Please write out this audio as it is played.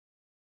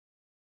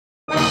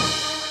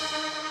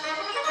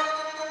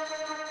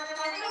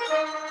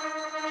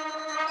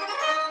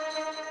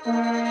We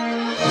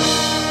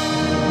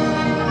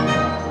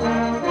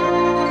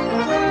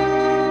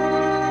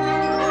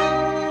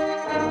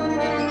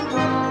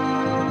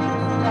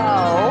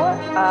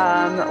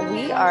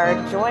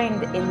are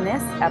joined in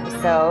this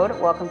episode.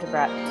 Welcome to New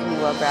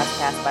World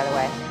Brasscast, by the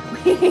way.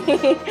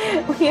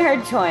 We are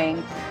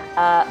joined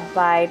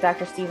by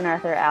Dr. Stephen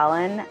Arthur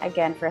Allen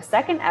again for a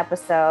second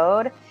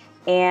episode,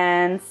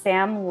 and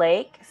Sam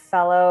Lake,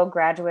 fellow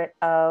graduate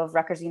of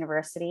Rutgers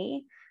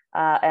University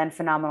and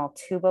phenomenal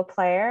tuba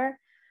player.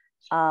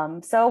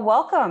 So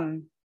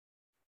welcome.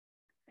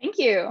 Thank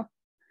you.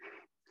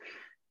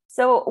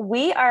 So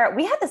we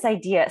had this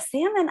idea.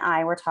 Sam and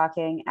I were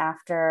talking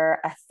after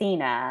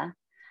Athena,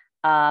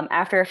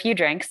 after a few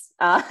drinks,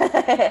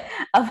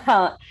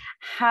 about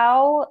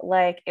how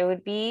it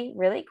would be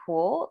really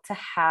cool to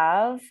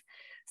have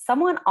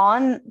someone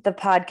on the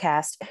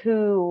podcast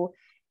who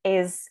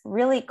is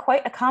really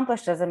quite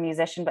accomplished as a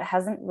musician, but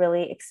hasn't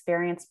really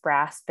experienced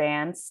brass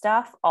band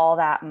stuff all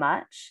that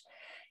much.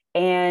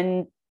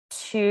 And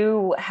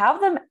to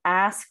have them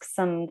ask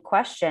some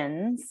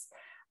questions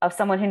of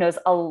someone who knows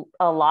a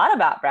lot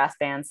about brass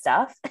band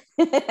stuff.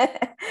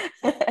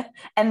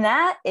 And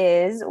that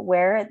is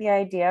where the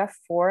idea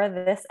for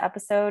this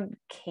episode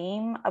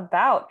came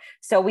about.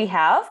 So we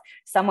have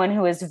someone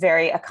who is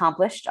very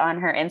accomplished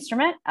on her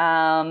instrument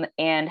and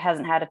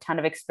hasn't had a ton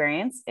of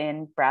experience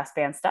in brass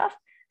band stuff,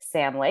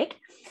 Sam Lake.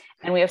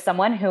 And we have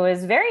someone who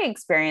is very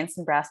experienced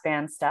in brass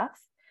band stuff,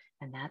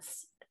 and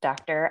that's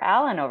Dr.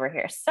 Allen over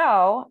here.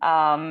 So,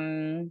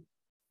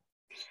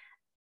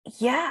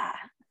 yeah.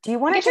 Do you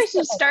want to? I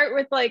should start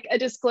with a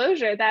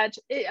disclosure that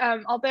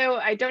although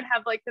I don't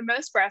have the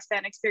most brass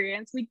band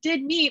experience, we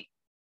did meet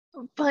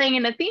playing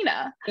in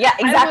Athena. Yeah,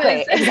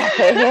 exactly.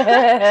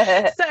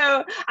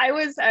 So I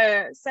was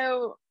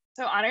so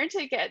honored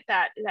to get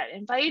that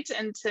invite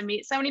and to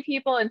meet so many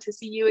people and to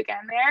see you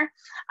again there.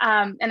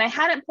 And I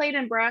hadn't played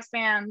in brass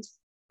band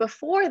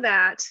before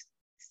that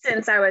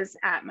since I was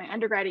at my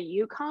undergrad at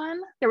UConn.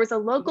 There was a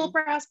local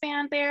brass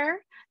band there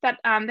that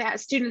that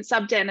students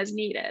subbed in as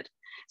needed.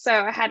 So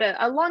I had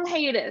a long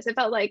hiatus. It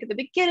felt like the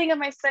beginning of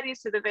my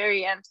studies to the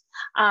very end.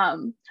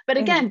 But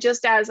again,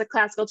 just as a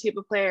classical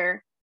tuba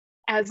player,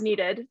 as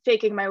needed,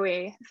 faking my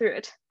way through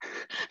it,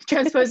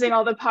 transposing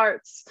all the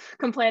parts,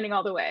 complaining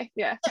all the way.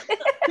 Yeah.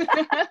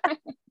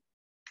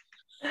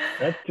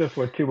 That's just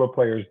what tuba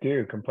players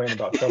do, complain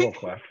about treble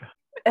clef.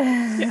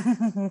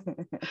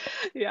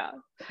 Yeah.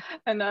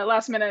 And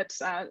last minute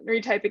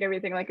retyping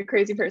everything like a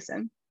crazy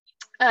person.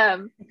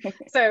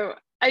 So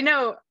I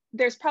know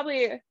there's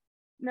probably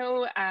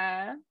no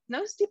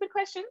stupid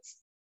questions,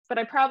 but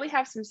I probably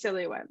have some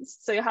silly ones.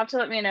 So you'll have to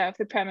let me know if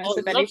the premise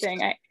of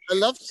anything. I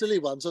love silly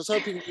ones. I was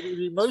hoping it would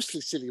be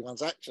mostly silly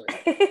ones, actually.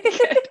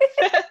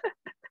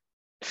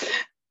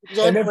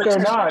 And if they're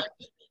not,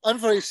 I'm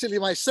very silly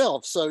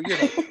myself, so you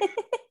know.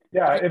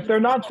 Yeah, if they're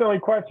not silly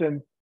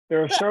questions,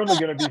 there are certainly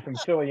going to be some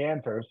silly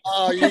answers.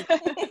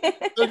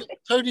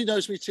 Tony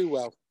knows me too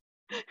well.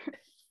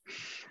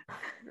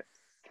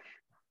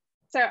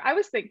 So I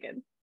was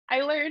thinking,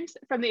 I learned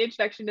from the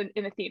introduction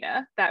in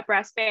Athena that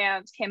brass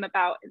bands came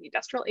about in the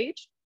industrial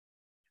age.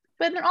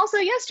 But then also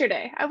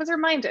yesterday, I was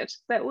reminded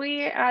that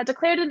we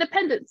declared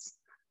independence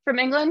from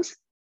England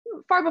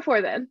far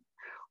before then.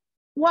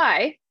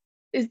 Why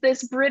is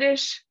this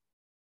British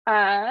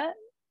heritage,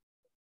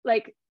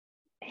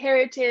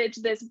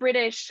 this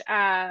British,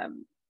 what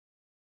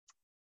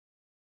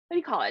do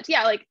you call it?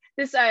 Yeah,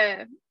 this,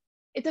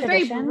 it's a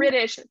very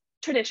British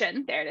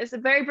tradition. There it is, a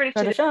very British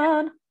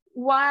tradition.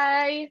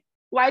 Why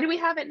do we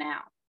have it now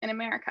in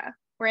America?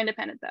 We're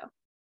independent, though.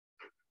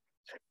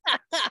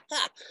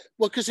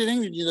 Well, because in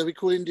England, we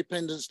call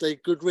Independence Day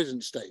Good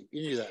Riddance Day.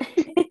 You knew that.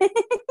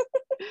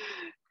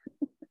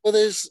 Well,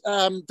 there's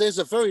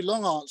a very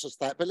long answer to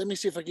that, but let me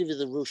see if I give you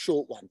the real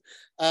short one.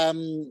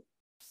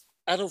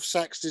 Adolf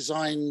Sachs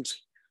designed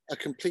a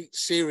complete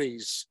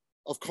series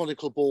of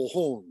conical bore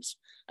horns,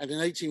 and in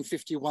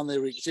 1851 they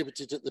were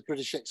exhibited at the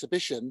British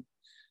Exhibition.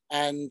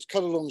 And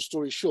cut a long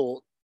story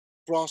short,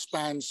 brass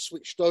bands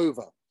switched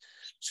over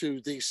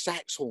to the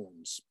Sachs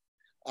horns.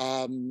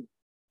 And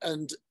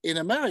in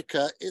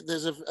America,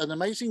 there's an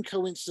amazing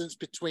coincidence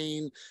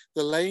between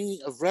the laying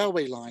of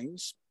railway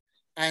lines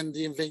and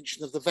the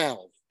invention of the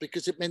valve,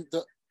 because it meant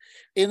that,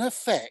 in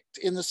effect,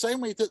 in the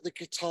same way that the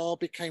guitar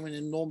became an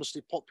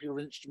enormously popular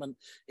instrument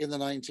in the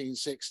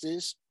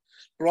 1960s,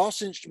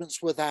 brass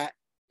instruments were that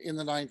in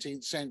the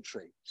 19th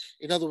century.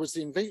 In other words,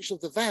 the invention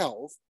of the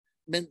valve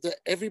meant that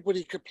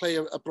everybody could play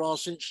a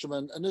brass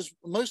instrument. And as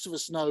most of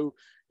us know,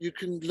 you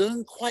can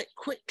learn quite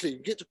quickly,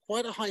 get to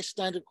quite a high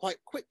standard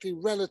quite quickly,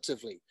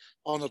 relatively,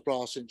 on a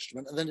brass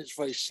instrument, and then it's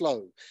very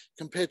slow,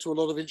 compared to a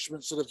lot of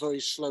instruments that are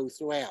very slow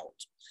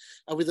throughout.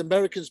 And with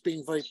Americans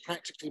being very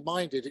practically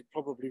minded, it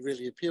probably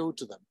really appealed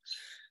to them.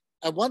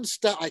 And one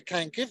stat I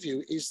can give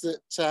you is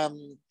that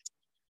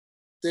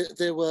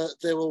there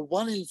were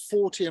 1 in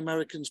 40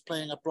 Americans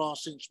playing a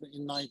brass instrument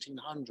in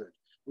 1900,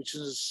 which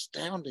is an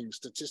astounding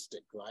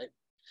statistic, right?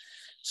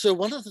 So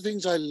one of the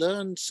things I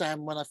learned,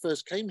 Sam, when I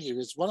first came here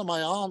is one of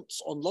my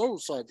aunts on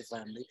Laurel's side of the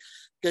family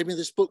gave me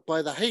this book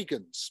by the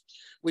Hagans,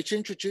 which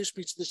introduced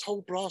me to this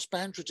whole brass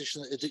band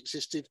tradition that had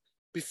existed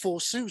before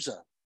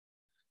Sousa.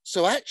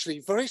 So actually,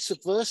 very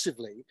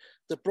subversively,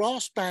 the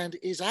brass band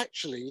is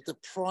actually the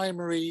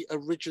primary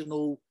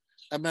original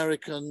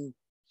American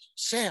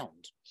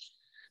sound.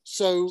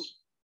 So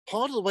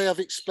part of the way I've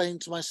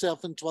explained to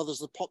myself and to others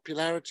the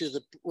popularity of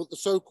the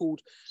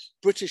so-called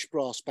British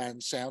brass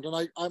band sound,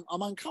 and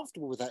I'm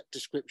uncomfortable with that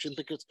description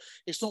because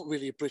it's not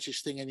really a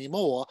British thing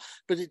anymore,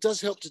 but it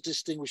does help to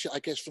distinguish it, I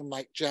guess, from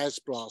like jazz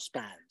brass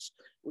bands,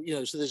 you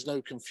know, so there's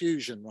no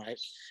confusion, right?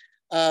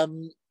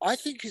 I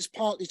think it's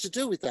partly to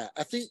do with that.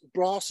 I think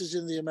brass is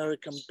in the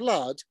American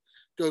blood,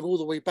 going all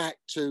the way back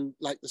to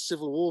like the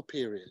Civil War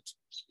period,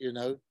 you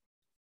know.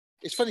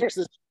 It's funny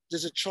because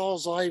there's a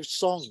Charles Ives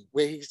song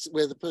where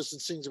the person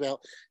sings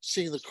about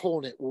seeing the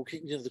cornet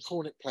walking, you know, the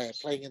cornet player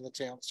playing in the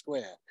town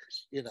square,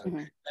 you know,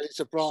 and it's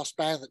a brass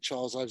band that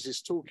Charles Ives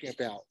is talking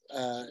about.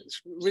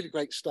 It's really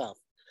great stuff.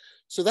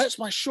 So that's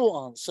my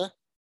short answer.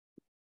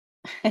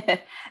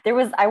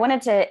 I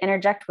wanted to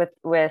interject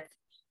with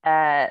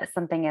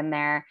something in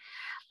there.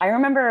 I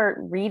remember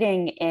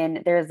reading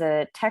there's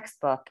a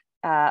textbook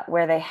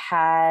where they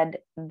had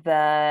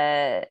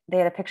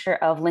a picture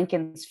of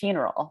Lincoln's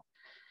funeral.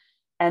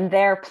 And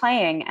their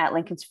playing at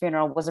Lincoln's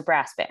funeral was a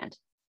brass band.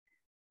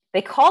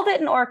 They called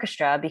it an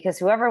orchestra because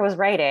whoever was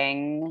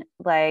writing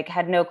like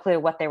had no clue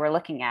what they were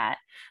looking at.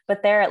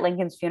 But there at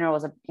Lincoln's funeral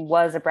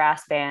was a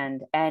brass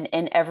band, and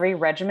in every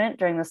regiment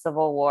during the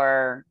Civil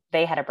War,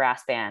 they had a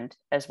brass band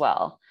as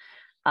well.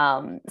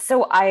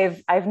 So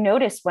I've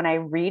noticed when I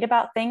read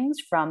about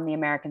things from the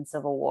American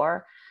Civil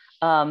War,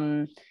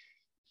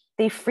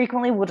 they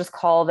frequently will just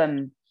call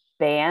them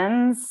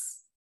bands.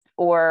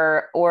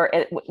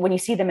 When you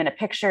see them in a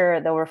picture,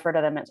 they'll refer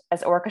to them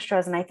as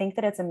orchestras. And I think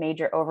that it's a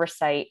major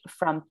oversight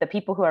from the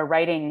people who are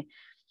writing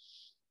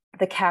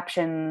the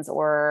captions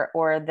or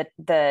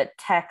the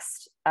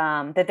text,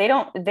 that they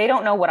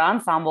don't know what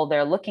ensemble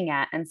they're looking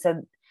at. And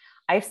so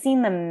I've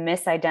seen them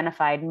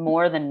misidentified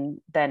more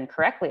than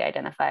correctly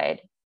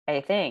identified,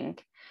 I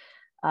think.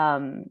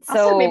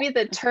 Also, maybe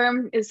the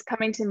term is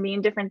coming to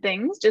mean different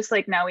things, just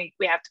like now we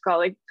have to call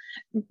like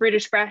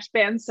British brass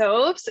band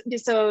so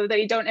that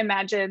you don't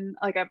imagine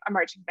like a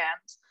marching band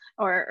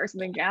or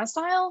something jazz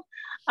style.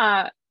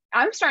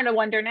 I'm starting to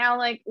wonder now,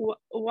 like,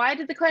 why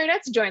did the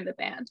clarinets join the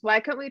band?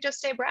 Why couldn't we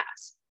just say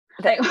brass?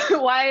 Like,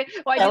 why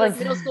do like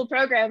middle school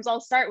programs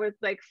all start with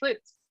like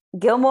flutes?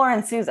 Gilmore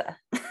and Sousa.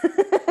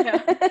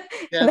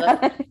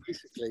 Yeah,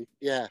 basically,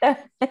 yeah.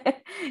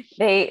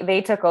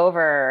 They took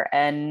over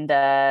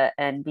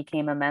and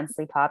became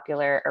immensely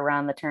popular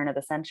around the turn of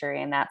the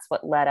century, and that's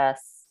what led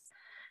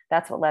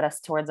us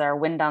towards our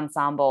wind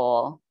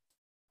ensemble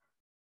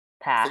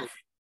path.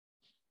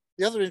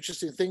 The other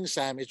interesting thing,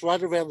 Sam, is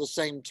right around the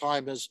same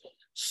time as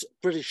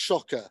British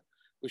soccer,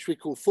 which we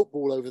call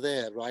football over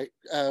there, right,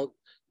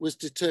 was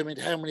determined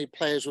how many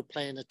players would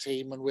play in a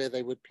team and where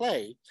they would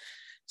play.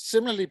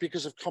 Similarly,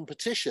 because of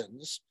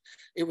competitions,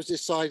 it was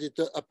decided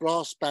that a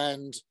brass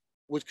band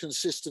would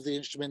consist of the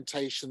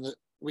instrumentation that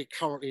we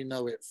currently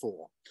know it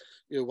for.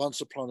 You know, one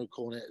soprano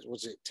cornet,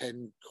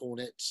 10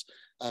 cornets,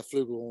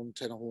 flugelhorn,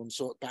 tenor horn,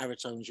 so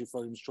baritones,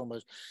 euphoniums,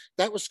 trombones.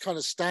 That was kind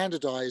of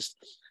standardized.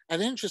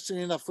 And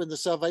interestingly enough, when the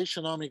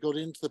Salvation Army got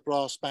into the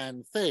brass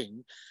band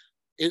thing,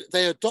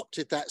 they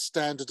adopted that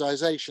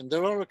standardization.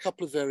 There are a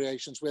couple of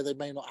variations where they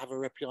may not have a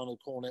repiano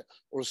cornet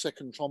or a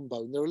second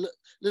trombone. There are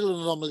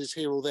little anomalies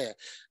here or there,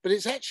 but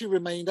it's actually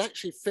remained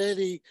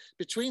fairly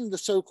between the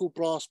so-called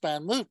brass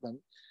band movement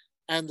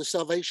and the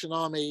Salvation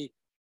Army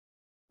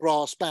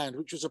brass band,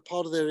 which was a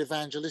part of their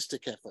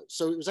evangelistic effort.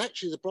 So it was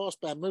actually the brass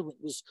band movement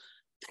was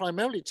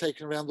primarily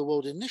taken around the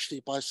world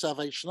initially by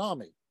Salvation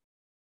Army.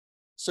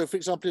 So for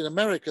example, in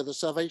America, the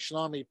Salvation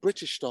Army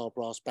British style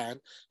brass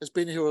band has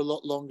been here a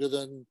lot longer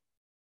than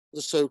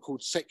the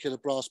so-called secular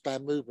brass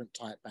band movement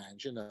type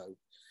bands, you know.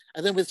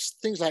 And then with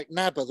things like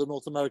NABA, the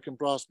North American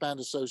Brass Band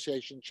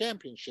Association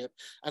Championship,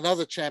 and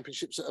other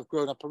championships that have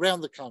grown up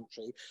around the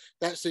country,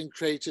 that's then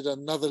created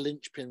another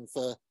linchpin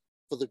for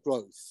the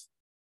growth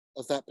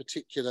of that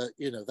particular,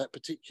 you know, that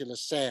particular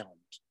sound.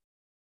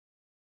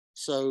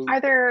 So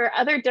are there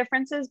other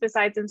differences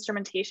besides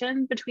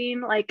instrumentation between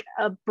like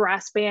a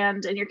brass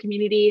band in your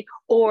community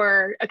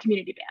or a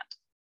community band?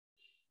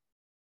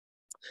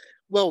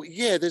 Well,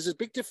 yeah, there's a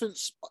big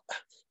difference.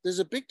 There's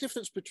a big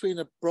difference between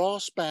a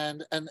brass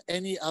band and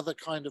any other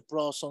kind of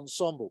brass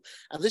ensemble.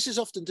 And this is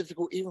often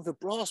difficult even for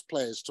brass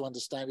players to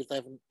understand if they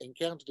haven't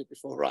encountered it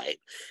before, right?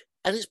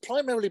 And it's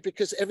primarily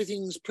because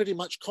everything's pretty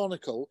much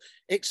conical,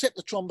 except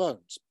the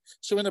trombones.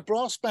 So in a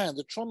brass band,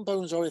 the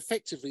trombones are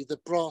effectively the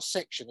brass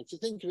section. If you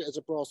think of it as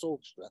a brass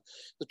orchestra,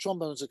 the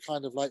trombones are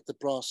kind of like the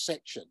brass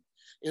section.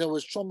 In other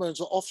words, trombones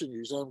are often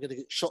used, and I'm going to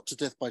get shot to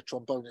death by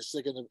trombonists.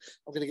 I'm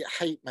going to get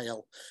hate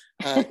mail.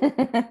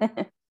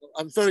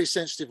 I'm very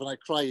sensitive and I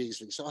cry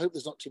easily, so I hope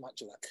there's not too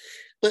much of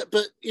that.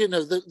 But you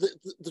know,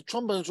 the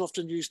trombones are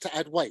often used to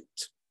add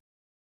weight,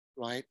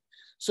 right?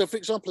 So for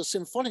example, a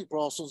symphonic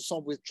brass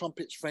ensemble with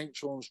trumpets,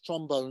 French horns,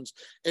 trombones,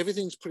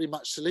 everything's pretty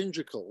much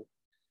cylindrical.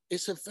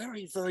 It's a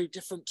very, very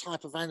different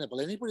type of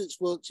animal. Anybody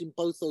that's worked in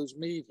both those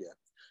media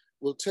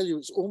will tell you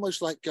it's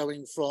almost like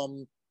going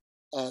from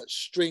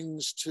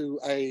strings to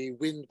a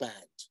wind band.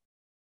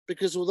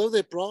 Because although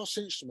they're brass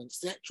instruments,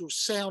 the actual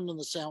sound and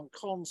the sound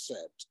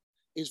concept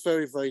is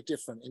very, very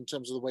different in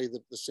terms of the way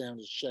that the sound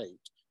is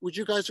shaped. Would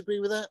you guys agree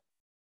with that?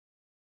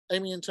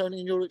 Amy and Tony,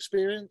 in your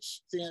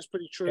experience, I think that's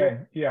pretty true.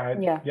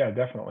 Yeah,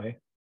 definitely.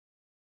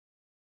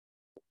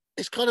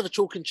 It's kind of a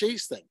chalk and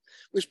cheese thing,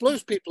 which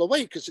blows people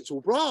away because it's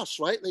all brass,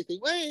 right? They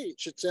think, wait, it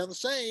should sound the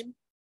same,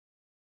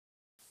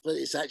 but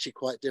it's actually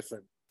quite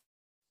different.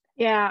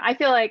 Yeah, I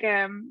feel like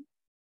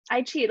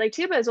I cheat. Like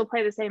tubas will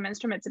play the same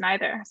instruments in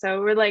either,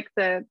 so we're like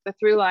the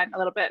through line a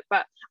little bit,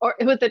 but or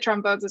with the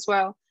trombones as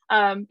well.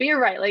 But you're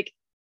right. Like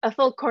a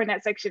full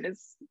cornet section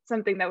is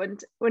something that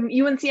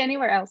you wouldn't see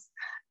anywhere else.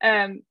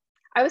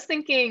 I was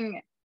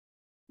thinking,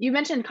 you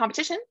mentioned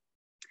competition,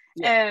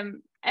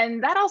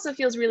 and that also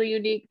feels really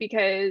unique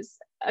because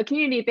a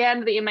community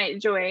band that you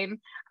might join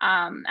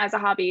as a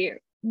hobby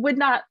would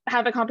not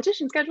have a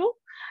competition schedule.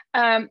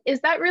 Is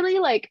that really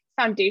like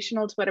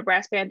foundational to what a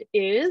brass band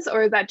is,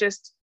 or is that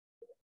just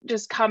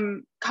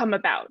come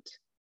about?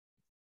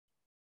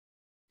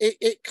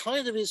 It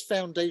kind of is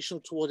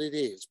foundational to what it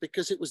is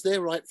because it was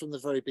there right from the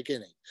very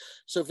beginning.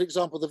 So for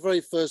example, the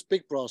very first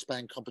big brass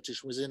band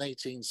competition was in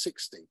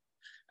 1860.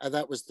 And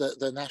that was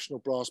the National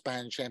Brass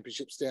Band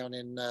Championships down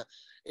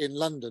in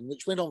London,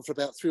 which went on for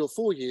about 3 or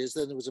 4 years.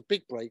 Then there was a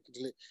big break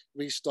until it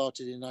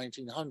restarted in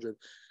 1900.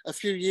 A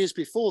few years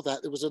before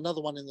that, there was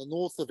another one in the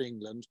north of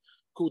England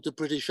called the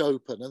British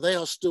Open, and they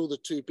are still the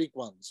 2 big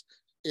ones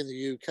in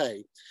the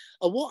UK.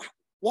 And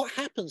what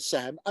happens,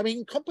 Sam? I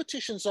mean,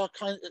 competitions are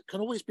can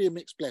always be a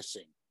mixed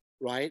blessing,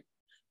 right?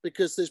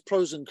 Because there's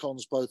pros and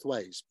cons both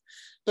ways.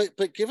 But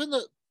given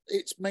that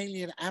it's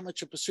mainly an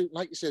amateur pursuit,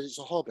 like you said, it's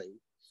a hobby.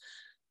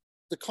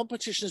 The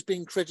competition has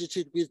been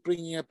credited with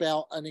bringing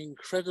about an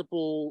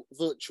incredible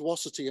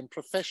virtuosity and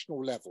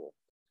professional level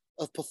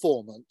of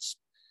performance,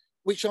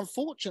 which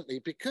unfortunately,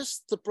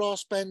 because the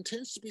brass band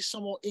tends to be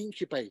somewhat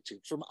incubated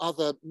from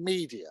other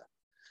media,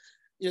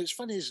 you know, it's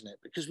funny, isn't it?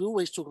 Because we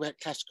always talk about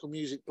classical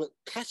music, but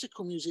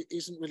classical music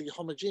isn't really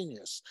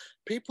homogeneous.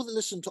 People that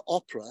listen to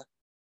opera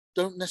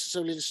don't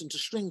necessarily listen to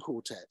string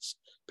quartets.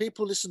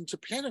 People listen to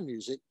piano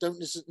music, don't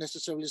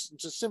necessarily listen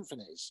to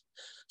symphonies.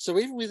 So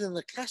even within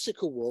the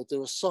classical world, there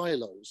are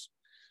silos.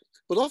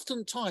 But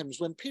oftentimes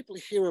when people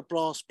hear a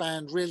brass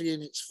band really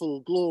in its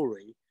full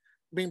glory,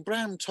 I mean,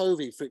 Bram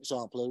Tovey, for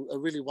example, a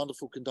really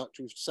wonderful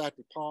conductor who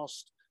sadly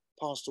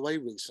passed away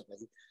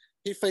recently,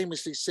 he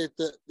famously said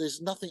that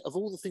there's nothing, of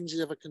all the things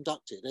he's ever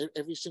conducted,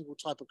 every single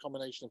type of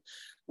combination of,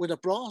 when a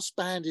brass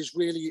band is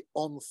really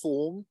on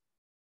form,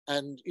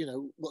 and you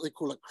know what they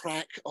call a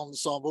crack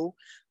ensemble,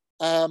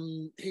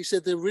 he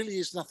said there really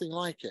is nothing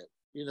like it.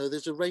 You know,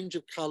 there's a range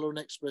of color and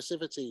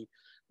expressivity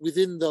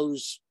within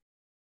those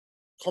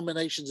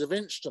combinations of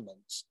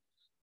instruments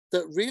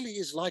that really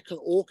is like an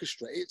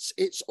orchestra.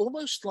 It's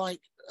almost like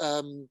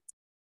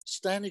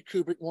Stanley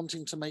Kubrick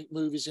wanting to make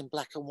movies in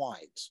black and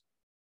white,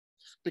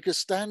 because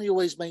Stanley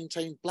always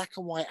maintained black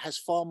and white has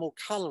far more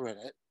color in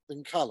it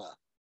than color.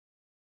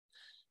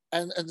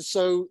 And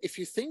so if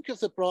you think of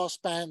the brass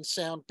band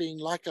sound being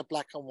like a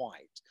black and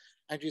white,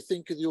 and you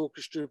think of the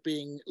orchestra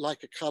being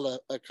like a color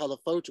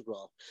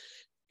photograph,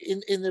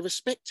 in their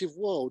respective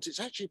worlds, it's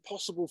actually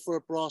possible for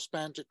a brass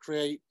band to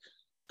create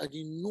an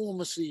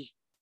enormously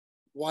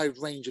wide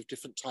range of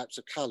different types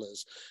of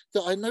colors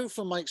that I know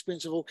from my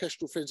experience of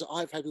orchestral friends that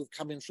I've had who've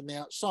come in from the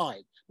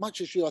outside,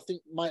 much as you, I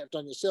think, might have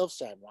done yourself,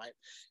 Sam, right?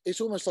 It's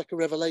almost like a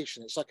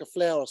revelation. It's like a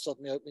flower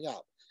suddenly opening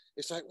up.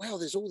 It's like, wow,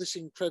 there's all this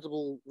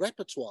incredible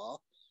repertoire,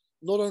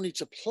 not only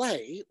to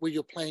play, where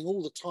you're playing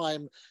all the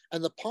time,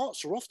 and the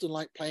parts are often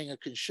like playing a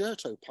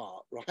concerto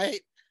part,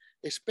 right?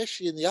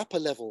 Especially in the upper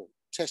level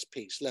test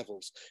piece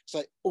levels. It's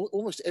like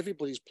almost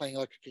everybody's playing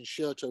like a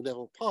concerto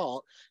level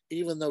part,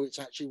 even though it's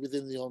actually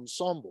within the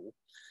ensemble.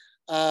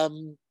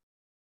 And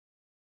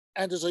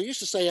as I used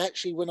to say,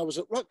 actually, when I was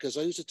at Rutgers,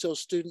 I used to tell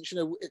students, you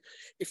know,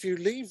 if you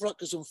leave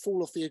Rutgers and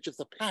fall off the edge of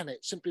the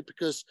planet simply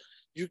because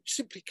you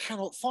simply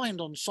cannot find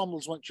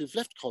ensembles once you've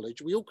left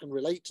college, we all can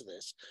relate to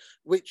this,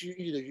 which,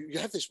 you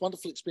have this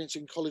wonderful experience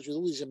in college with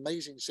all these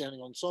amazing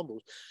sounding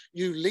ensembles.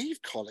 You leave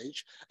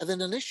college, and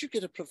then unless you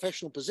get a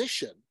professional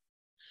position,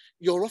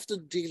 you're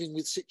often dealing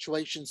with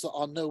situations that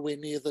are nowhere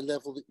near the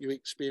level that you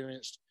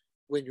experienced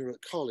when you're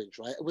at college,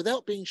 right? And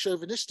without being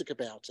chauvinistic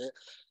about it,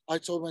 I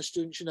told my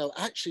students, you know,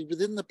 actually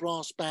within the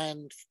brass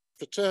band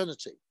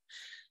fraternity,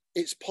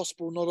 it's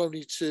possible not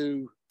only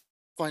to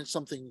find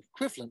something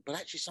equivalent, but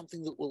actually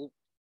something that will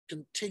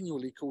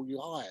continually call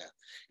you higher.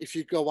 If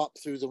you go up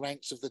through the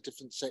ranks of the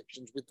different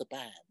sections with the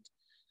band,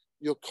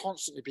 you'll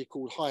constantly be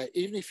called higher,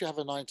 even if you have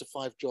a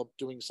 9-to-5 job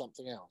doing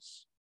something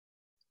else.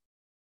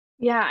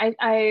 Yeah,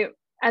 I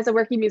as a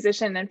working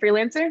musician and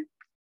freelancer,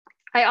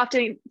 I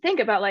often think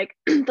about like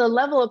the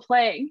level of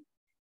playing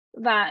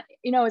that,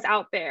 you know, is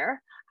out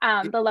there,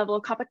 the level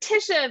of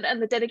competition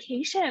and the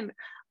dedication.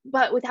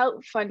 but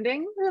without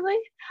funding really.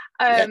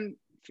 Yeah.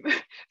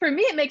 For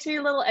me, it makes me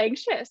a little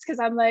anxious because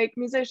I'm like,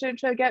 musicians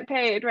should get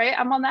paid, right?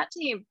 I'm on that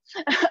team.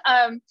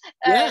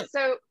 Yeah.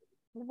 So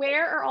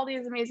where are all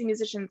these amazing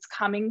musicians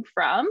coming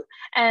from?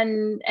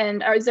 And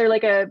is there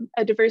like a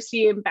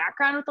diversity in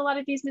background with a lot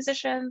of these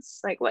musicians?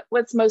 Like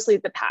what's mostly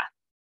the path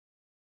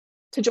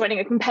to joining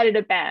a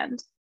competitive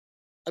band?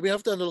 I mean,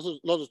 I've done a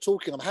lot of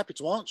talking. I'm happy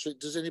to answer it.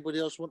 Does anybody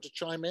else want to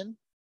chime in?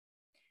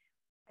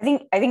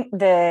 I think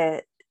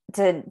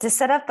to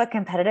set up a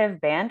competitive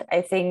band,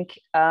 I think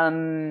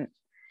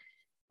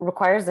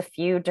requires a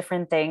few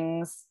different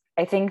things.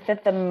 I think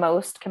that the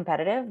most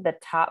competitive, the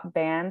top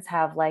bands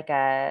have like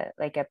a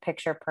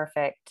picture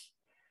perfect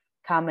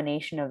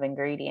combination of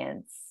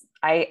ingredients.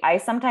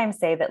 I sometimes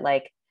say that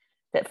like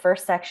that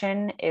first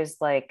section is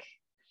like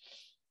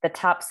the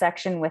top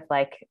section with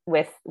like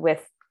with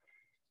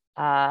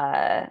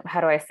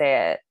how do I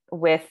say it,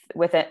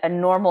 with a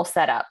normal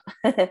setup.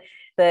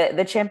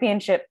 The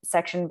championship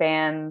section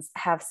bands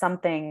have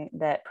something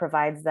that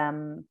provides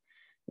them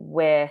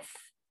with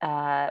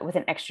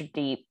an extra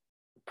deep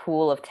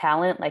pool of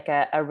talent, like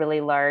a really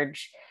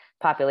large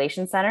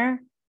population center,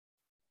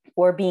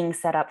 or being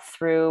set up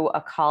through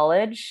a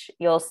college.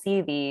 You'll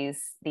see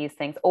these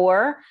things,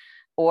 or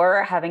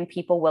having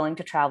people willing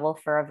to travel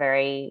for a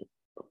very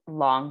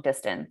long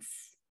distance.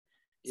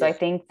 So I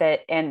think that,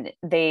 and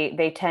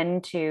they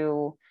tend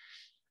to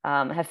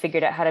have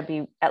figured out how to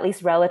be at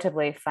least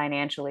relatively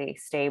financially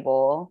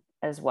stable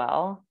as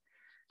well.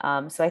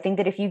 So I think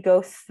that if you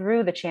go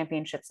through the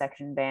championship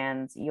section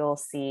bands, you'll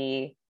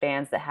see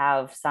bands that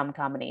have some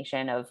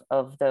combination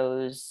of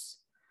those.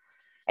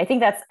 I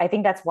think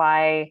that's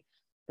why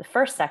the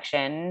first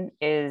section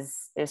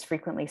is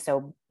frequently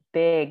so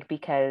big,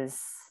 because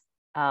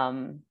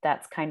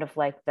that's kind of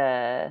like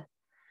the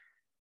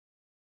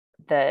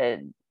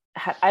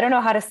I don't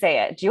know how to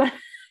say it. Do you want?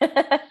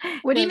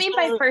 What do you mean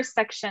by first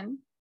section?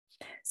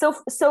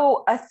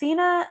 So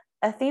Athena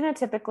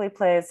typically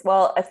plays,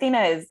 well,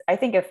 Athena is, I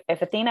think if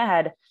Athena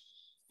had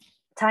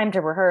time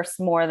to rehearse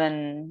more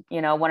than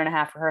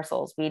 1.5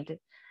 rehearsals, we'd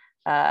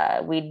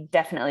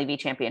definitely be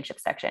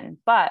championship section.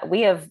 But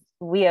we have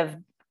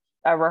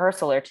a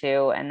rehearsal or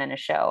two and then a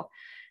show.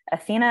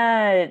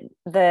 Athena,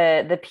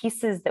 the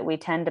pieces that we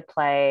tend to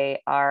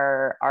play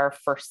are our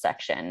first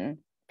section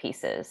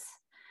pieces.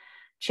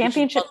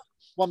 Championship,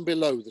 one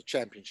below the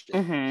championship.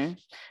 Mm-hmm.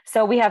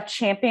 So we have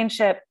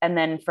championship and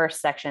then first,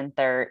 second,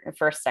 third.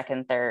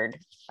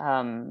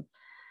 And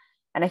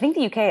I think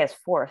the UK is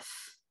fourth.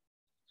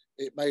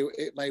 It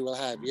may well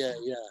have, yeah.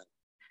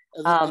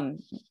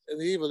 And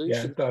the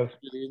evolution is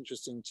really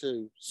interesting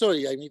too.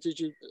 Sorry, Amy, did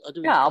you?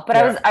 No, but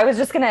yeah. I was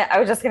just gonna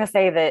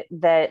say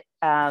that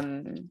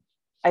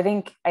I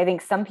think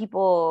some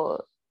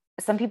people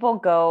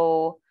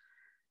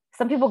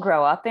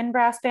grow up in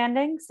brass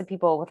banding. Some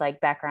people with like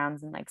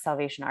backgrounds in like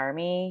Salvation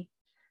Army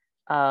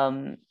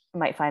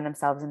might find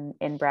themselves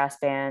in brass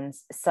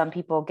bands. Some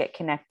people get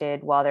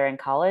connected while they're in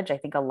college. I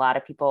think a lot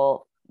of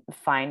people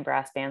find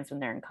brass bands when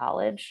they're in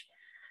college.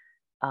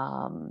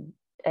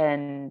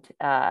 And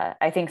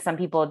I think some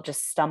people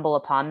just stumble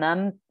upon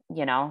them,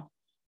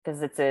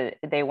 because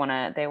they want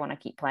to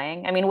keep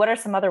playing. I mean, what are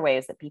some other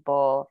ways that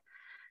people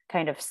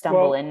kind of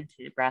stumble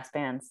into brass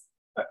bands?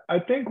 I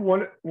think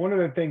one of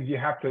the things you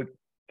have to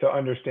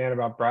understand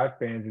about brass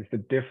bands is the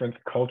difference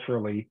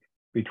culturally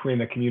between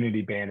a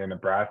community band and a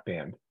brass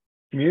band.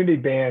 Community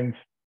bands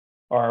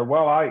are,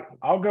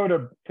 I'll go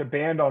to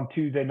band on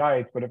Tuesday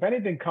nights, but if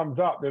anything comes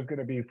up, there's going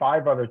to be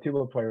 5 other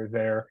tuba players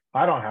there.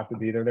 I don't have to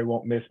be there. They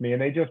won't miss me.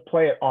 And they just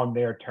play it on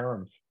their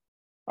terms.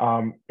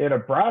 In a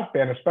brass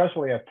band,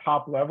 especially a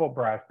top level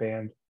brass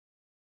band,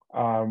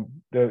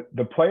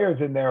 the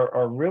players in there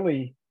are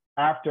really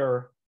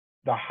after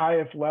the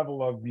highest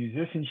level of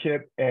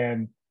musicianship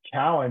and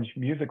challenge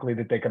musically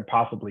that they can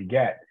possibly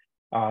get.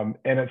 And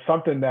it's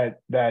something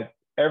that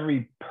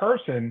every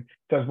person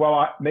says,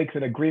 makes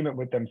an agreement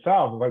with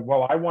themselves. Like,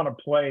 I want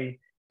to play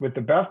with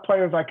the best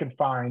players I can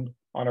find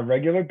on a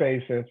regular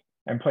basis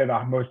and play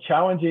the most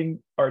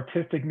challenging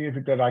artistic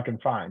music that I can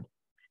find.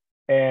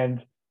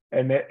 And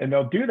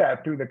they'll do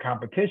that through the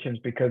competitions,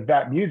 because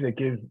that music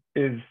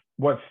is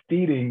what's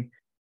feeding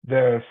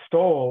the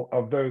soul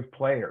of those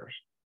players.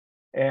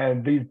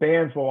 And these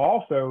bands will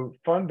also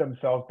fund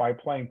themselves by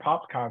playing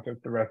Pops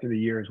concerts the rest of the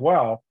year as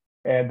well.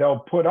 And they'll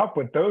put up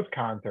with those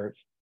concerts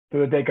so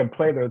that they can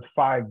play those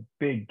 5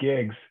 big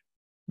gigs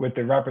with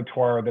the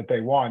repertoire that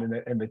they want,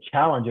 and the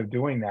challenge of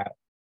doing that.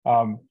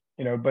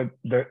 But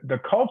the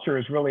culture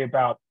is really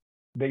about,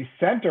 they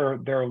center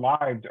their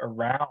lives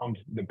around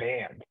the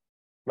band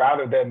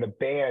rather than the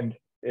band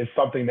is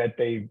something that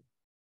they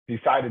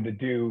decided to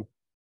do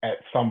at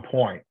some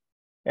point.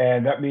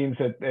 And that means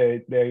that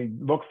they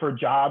look for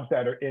jobs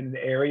that are in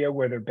the area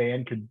where their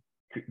band could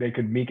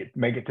make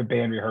it to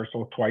band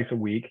rehearsal twice a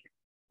week.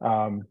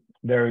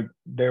 They're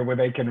where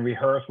they can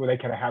rehearse, where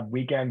they can have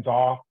weekends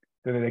off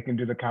so that they can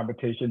do the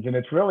competitions. And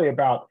it's really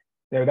about,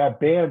 that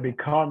band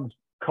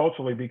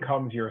culturally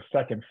becomes your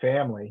second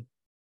family.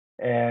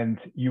 And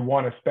you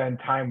want to spend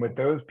time with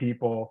those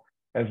people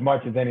as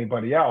much as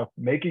anybody else,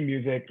 making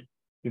music,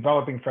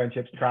 developing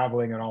friendships,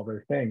 traveling, and all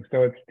those things.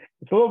 So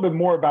it's a little bit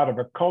more about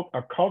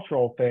a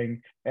cultural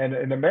thing. And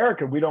in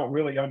America, we don't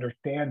really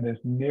understand this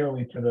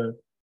nearly to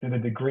the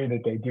degree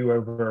that they do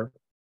over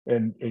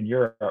in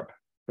Europe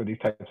for these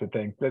types of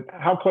things. But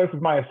how close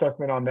is my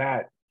assessment on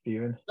that,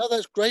 Stephen? No,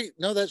 that's great.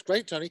 No, that's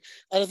great, Tony.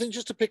 And I think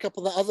just to pick up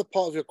on the other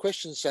part of your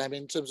question, Sam,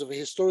 in terms of a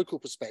historical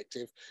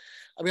perspective,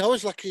 I mean, I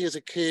was lucky as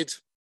a kid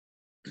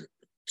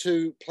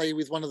to play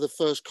with one of the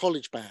first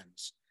college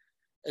bands,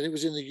 and it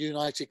was in the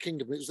United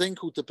Kingdom. It was then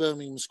called the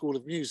Birmingham School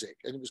of Music,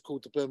 and it was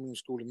called the Birmingham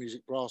School of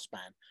Music Brass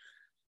Band.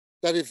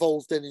 That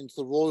evolved then into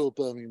the Royal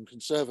Birmingham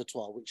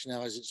Conservatoire, which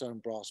now has its own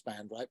brass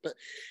band, right? But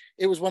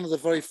it was one of the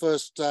very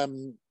first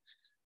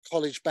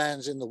college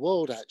bands in the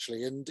world,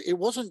 actually. And it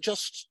wasn't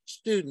just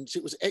students,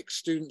 it was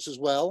ex-students as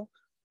well.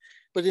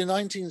 But in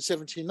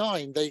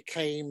 1979, they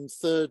came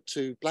third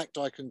to Black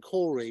Dyke and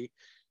Corey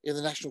in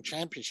the national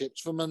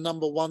championships from a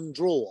 #1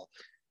 draw.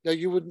 Now,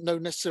 you wouldn't know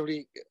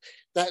necessarily,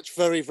 that's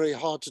very, very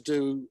hard to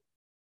do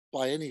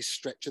by any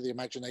stretch of the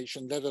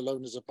imagination, let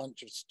alone as a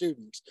bunch of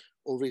students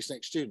or recent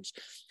ex-students.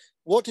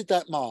 What did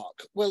that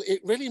mark? Well,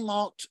 it really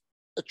marked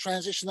a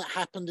transition that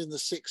happened in the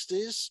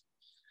 60s.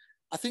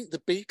 I think the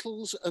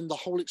Beatles and the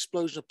whole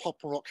explosion of pop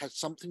and rock had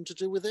something to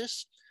do with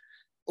this.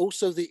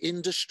 Also the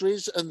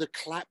industries and the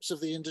collapse of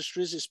the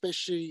industries,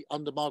 especially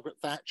under Margaret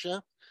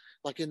Thatcher.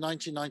 Like in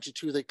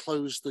 1992, they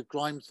closed the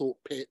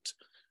Grimethorpe Pit,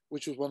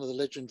 which was one of the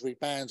legendary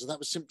bands, and that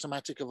was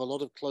symptomatic of a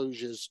lot of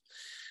closures.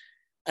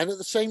 And at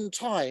the same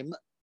time,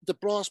 the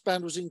brass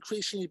band was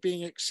increasingly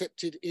being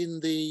accepted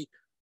in the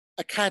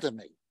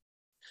academy.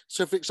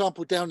 So, for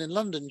example, down in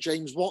London,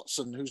 James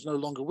Watson, who's no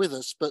longer with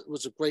us, but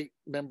was a great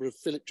member of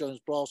Philip Jones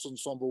Brass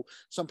Ensemble,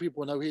 some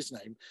people know his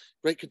name,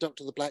 great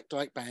conductor of the Black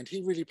Dyke Band,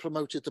 he really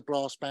promoted the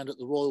brass band at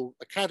the Royal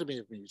Academy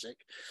of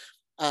Music.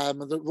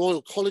 And the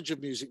Royal College of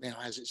Music now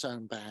has its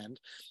own band.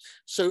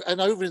 So, and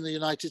over in the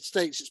United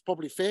States, it's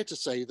probably fair to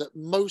say that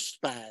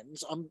most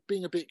bands, I'm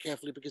being a bit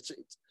careful because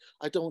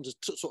I don't want to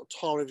sort of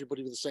tar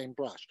everybody with the same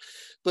brush,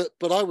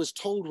 but I was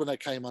told when I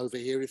came over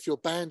here, if your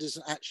band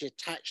isn't actually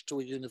attached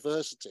to a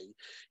university,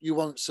 you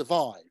won't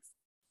survive.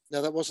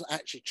 Now, that wasn't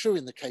actually true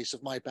in the case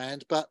of my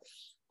band, but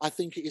I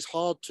think it is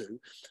hard to.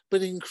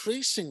 But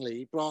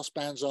increasingly, brass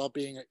bands are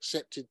being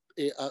accepted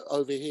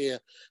over here.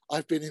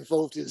 I've been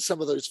involved in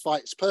some of those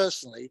fights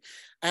personally.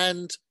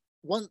 And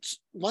once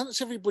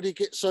everybody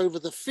gets over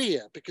the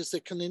fear, because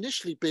they can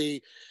initially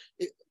be,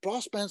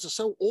 brass bands are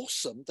so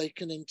awesome, they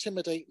can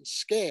intimidate and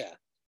scare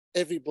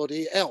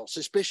everybody else,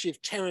 especially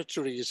if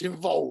territory is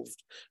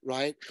involved,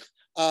 right?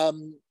 But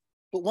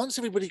once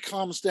everybody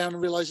calms down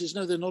and realizes,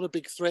 no, they're not a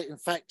big threat. In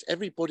fact,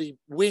 everybody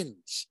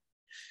wins,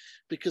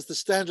 because the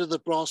standard of the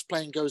brass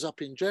playing goes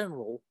up in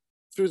general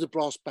through the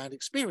brass band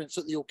experience,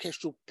 that the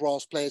orchestral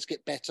brass players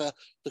get better,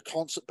 the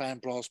concert band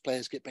brass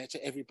players get better,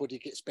 everybody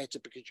gets better,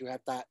 because you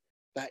have that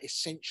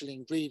essential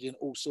ingredient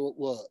also at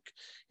work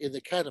in the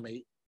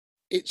academy.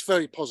 It's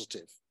very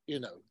positive, you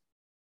know.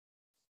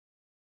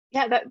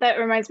 Yeah, that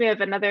reminds me of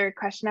another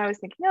question I was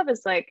thinking of,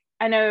 is like,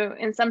 I know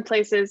in some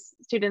places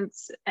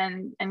students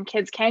and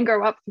kids can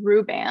grow up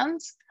through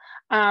bands,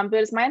 but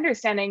it's my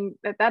understanding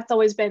that that's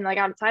always been like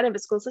outside of a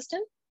school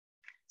system.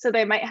 So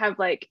they might have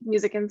like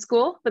music in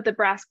school, but the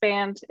brass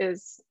band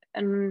is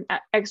an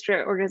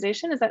extra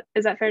organization. Is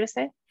that fair to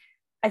say?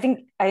 I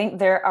think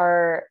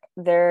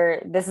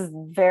this is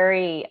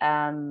very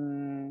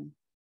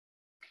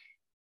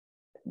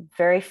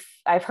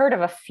I've heard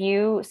of a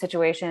few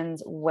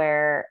situations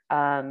where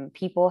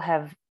people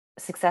have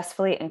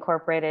successfully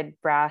incorporated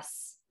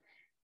brass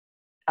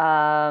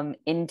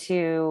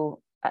into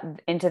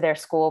their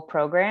school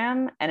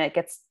program, and it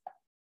gets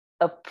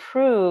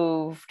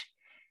approved,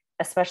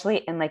 especially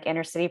in like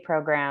inner city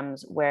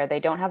programs where they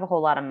don't have a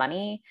whole lot of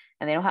money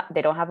and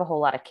they don't have a whole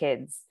lot of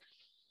kids.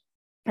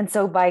 And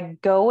so by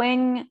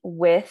going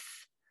with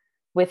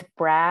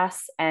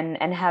brass and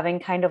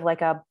having kind of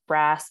like a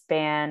brass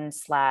band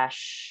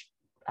slash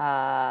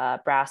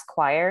brass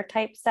choir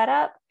type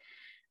setup,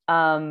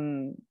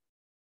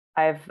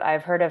 I've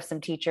heard of some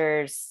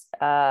teachers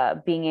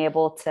being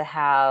able to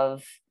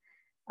have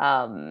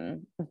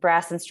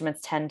brass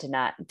instruments tend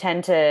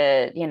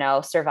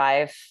to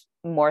survive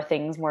more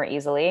things more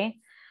easily.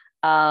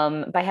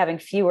 By having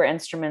fewer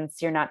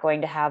instruments, you're not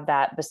going to have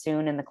that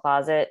bassoon in the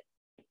closet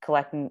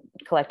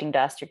collecting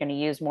dust. You're going to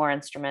use more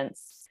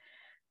instruments.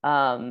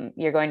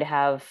 You're going to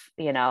have,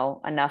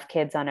 enough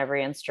kids on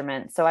every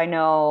instrument. So I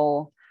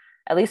know,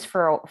 at least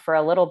for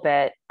a little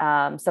bit,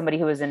 somebody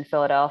who was in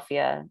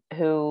Philadelphia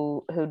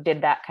who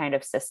did that kind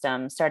of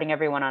system, starting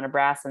everyone on a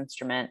brass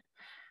instrument,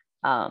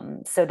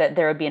 so that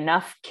there would be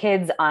enough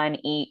kids on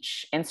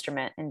each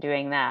instrument and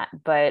doing that.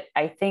 But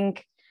I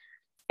think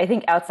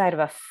outside of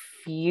a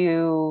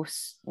few,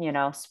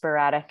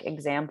 sporadic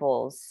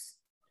examples,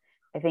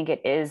 I think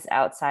it is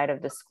outside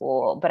of the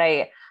school. But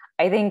I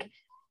think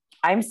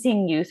I'm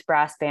seeing youth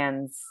brass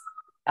bands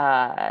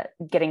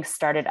getting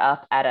started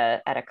up at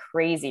a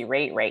crazy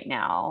rate right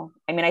now.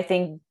 I mean, I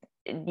think,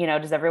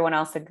 does everyone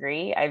else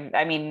agree?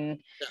 I mean,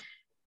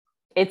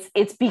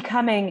 it's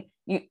becoming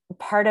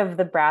part of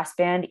the brass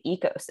band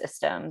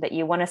ecosystem that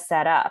you want to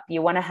set up.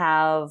 You want to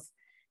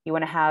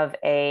have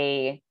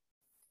a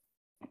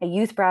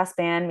youth brass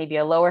band, maybe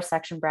a lower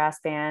section brass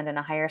band and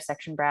a higher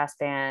section brass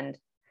band.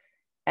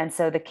 And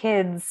so the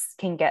kids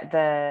can get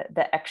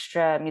the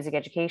extra music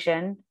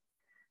education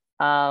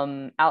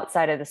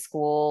outside of the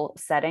school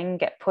setting,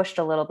 get pushed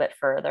a little bit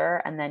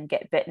further, and then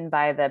get bitten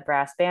by the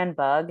brass band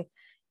bug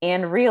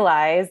and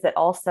realize that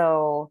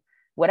also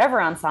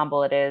whatever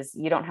ensemble it is,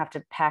 you don't have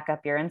to pack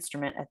up your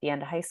instrument at the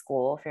end of high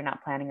school if you're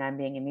not planning on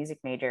being a music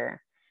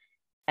major.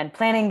 And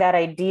planting that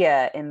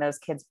idea in those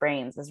kids'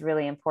 brains is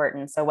really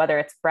important. So whether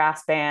it's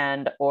brass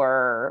band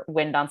or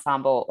wind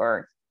ensemble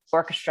or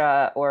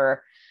orchestra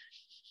or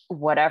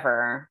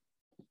whatever,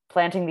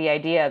 planting the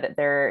idea that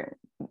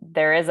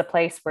there is a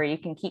place where you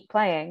can keep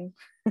playing.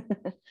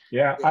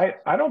 Yeah,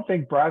 I don't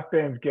think brass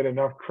bands get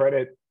enough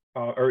credit,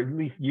 or at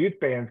least youth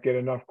bands get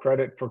enough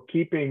credit for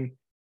keeping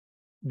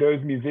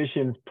those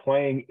musicians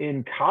playing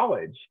in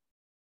college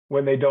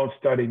when they don't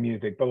study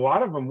music. But a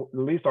lot of them, at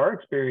least our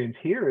experience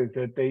here, is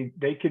that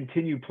they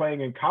continue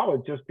playing in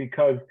college just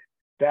because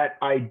that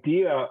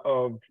idea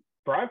of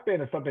brass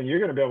band is something you're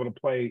going to be able to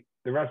play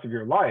the rest of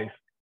your life.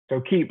 So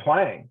keep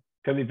playing,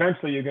 because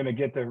eventually you're going to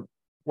get to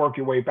work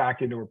your way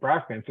back into a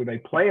brass band. So they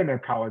play in their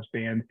college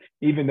band,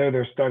 even though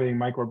they're studying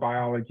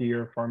microbiology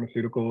or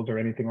pharmaceuticals or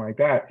anything like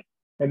that.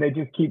 And they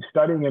just keep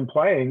studying and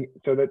playing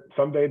so that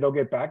someday they'll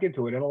get back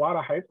into it. And a lot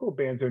of high school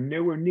bands are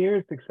nowhere near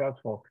as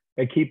successful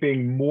at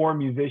keeping more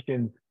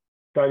musicians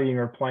studying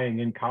or playing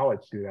in college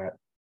through that.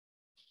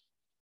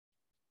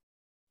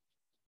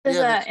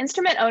 Does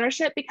instrument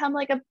ownership become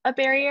like a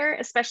barrier,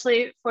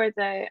 especially for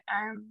the,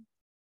 I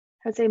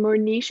would say more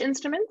niche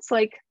instruments,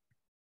 like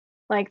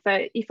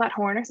the E-flat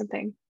horn or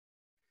something?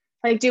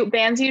 Like, do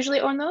bands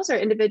usually own those or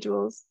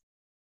individuals?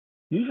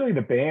 Usually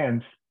the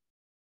bands.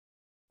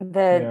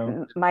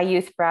 My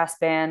youth brass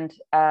band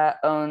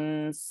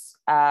owns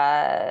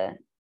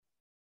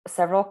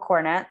several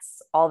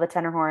cornets, all the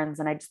tenor horns,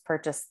 and I just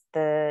purchased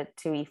the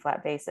 2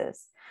 E-flat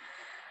basses.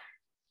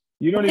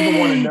 You don't even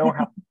want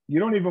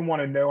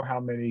to know how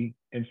many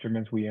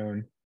instruments we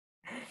own.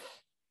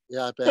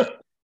 Yeah, I bet.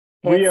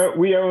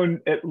 We own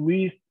at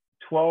least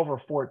 12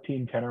 or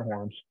 14 tenor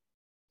horns.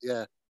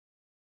 Yeah,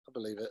 I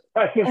believe it.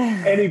 I think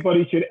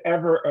anybody should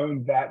ever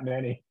own that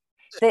many.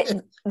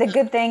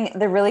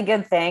 The really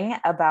good thing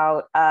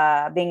about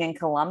being in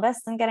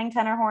Columbus and getting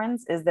tenor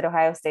horns is that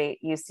Ohio State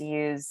used to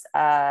use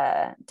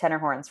tenor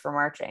horns for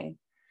marching.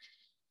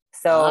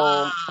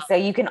 So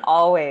you can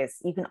always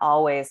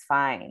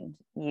find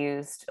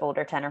used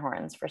older tenor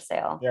horns for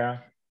sale. Yeah.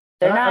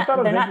 They're not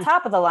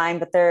top of the line,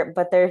 but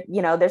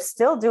they're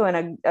still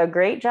doing a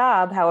great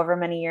job however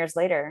many years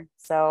later.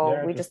 So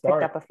we just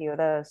picked up a few of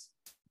those.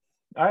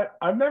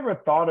 I've never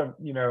thought of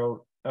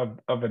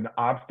of an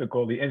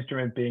obstacle, the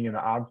instrument being an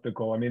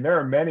obstacle. I mean, there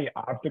are many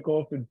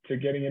obstacles to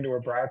getting into a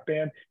brass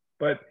band,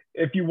 but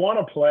if you want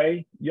to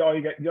play,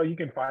 you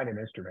can find an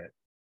instrument.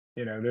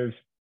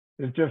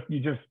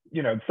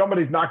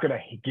 Somebody's not going to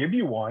give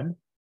you one,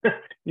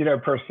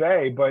 per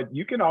se, but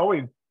you can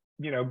always,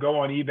 go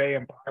on eBay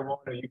and buy one,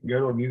 or you can go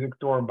to a music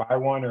store and buy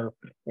one, or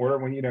order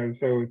one,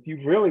 so if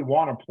you really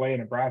want to play in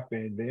a brass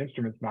band, the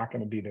instrument's not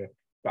going to be the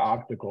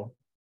obstacle.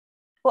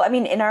 Well, I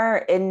mean,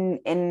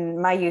 in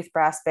my youth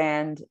brass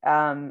band,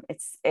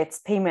 it's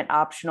payment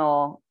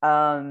optional,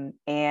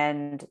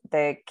 and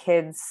the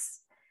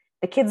kids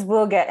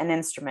will get an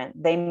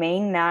instrument. They may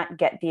not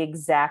get the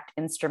exact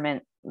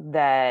instrument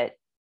that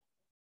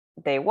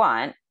they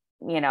want,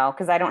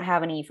 because I don't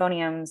have any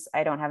euphoniums,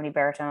 I don't have any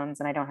baritones,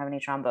 and I don't have any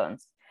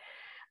trombones.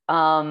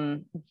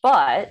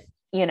 But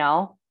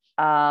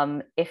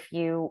if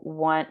you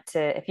want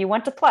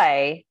to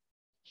play,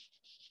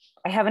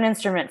 I have an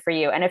instrument for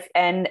you.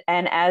 And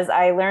as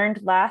I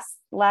learned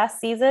last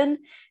season,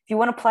 if you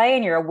want to play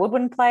and you're a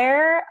woodwind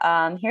player,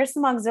 here's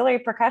some auxiliary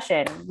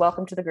percussion.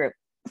 Welcome to the group.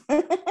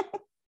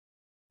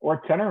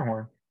 Or tenor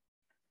horn.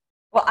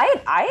 Well,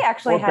 I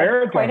actually had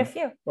baritone. Quite a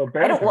few.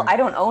 I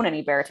don't own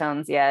any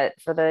baritones yet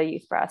for the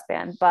youth brass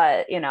band,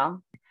 but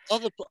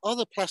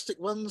Other plastic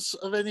ones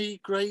of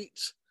any great?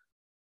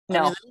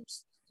 No.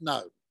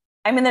 No.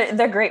 I mean,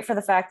 they're great for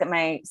the fact that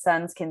my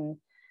sons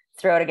can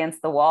throw it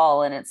against the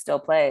wall and it still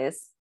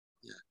plays.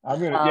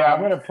 I'm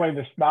gonna play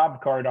the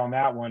snob card on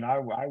that one. I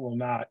will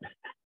not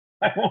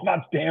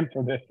stand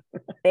for this.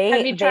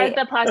 Have you tried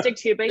the plastic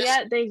tuba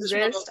yet? They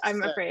exist.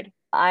 I'm afraid.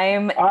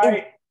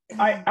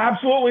 I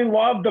absolutely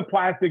love the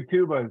plastic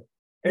tubas.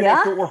 And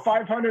if it were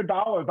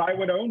 $500, I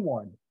would own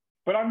one.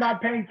 But I'm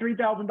not paying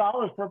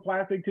 $3,000 for a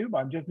plastic tuba.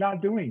 I'm just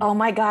not doing it. Oh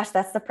my gosh,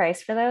 that's the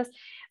price for those.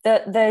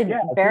 It's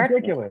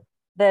ridiculous.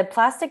 The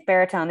plastic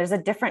baritone, there's a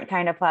different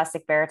kind of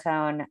plastic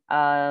baritone,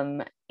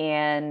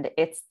 and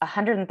it's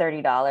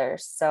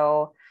 $130.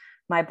 So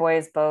my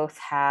boys both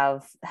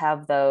have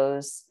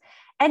those,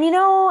 and you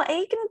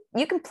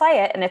can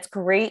play it, and it's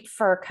great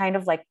for kind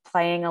of like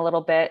playing a little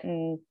bit,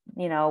 and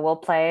we'll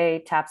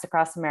play Taps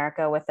Across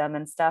America with them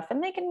and stuff,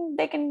 and they can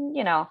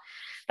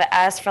but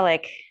as for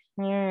like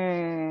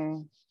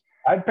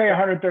I'd pay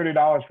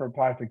 $130 for a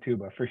plastic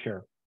tuba for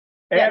sure.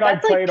 Yeah, And I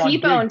that's like played on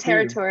T-bone gigs too.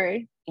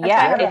 territory. That's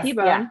Yeah, like it's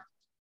T-bone. yeah.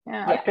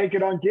 Yeah. I take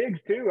it on gigs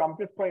too. I'm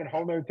just playing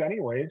whole notes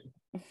anyways.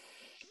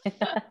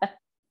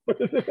 What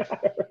does it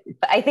matter?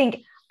 I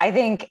think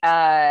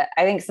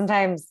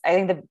sometimes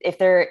if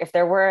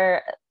there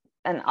were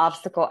an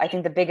obstacle, I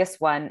think the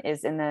biggest one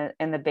is in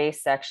the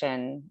bass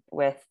section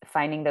with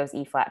finding those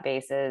E flat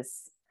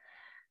basses.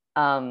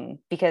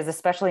 Because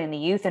especially in the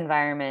youth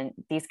environment,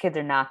 these kids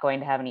are not going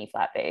to have an E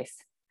flat bass.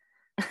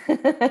 No,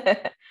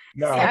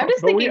 Yeah, I'm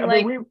just but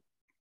thinking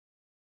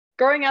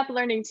growing up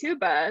learning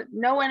tuba,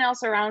 no one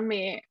else around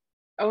me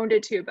owned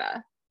a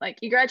tuba. Like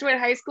you graduate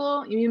high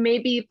school, you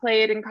maybe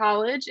play it in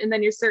college, and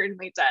then you're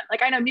certainly done.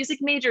 Like I know music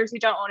majors who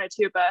don't own a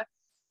tuba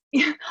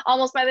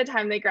almost by the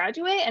time they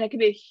graduate, and it could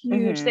be a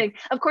huge thing.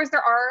 Of course,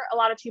 there are a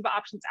lot of tuba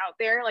options out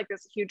there. Like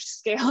there's a huge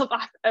scale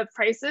of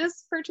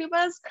prices for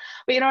tubas,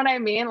 but you know what I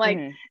mean? Like,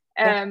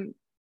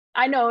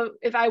 I know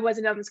if I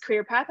wasn't on this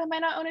career path, I might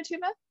not own a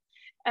tuba.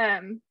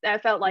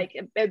 That felt like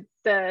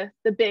the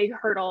big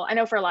hurdle. I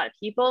know for a lot of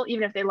people,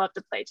 even if they love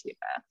to play tuba.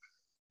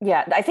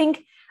 Yeah, I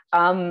think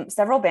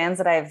several bands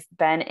that I've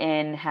been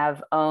in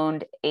have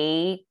owned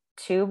a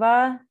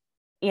tuba,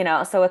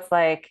 so it's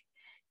like,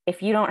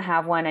 if you don't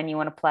have one and you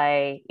want to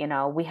play,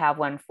 we have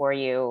one for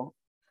you.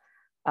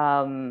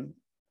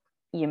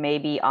 You may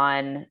be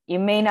on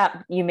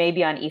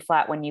E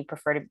flat when you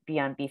prefer to be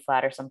on B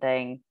flat or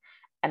something.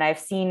 And I've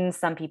seen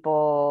some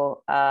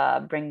people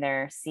bring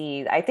their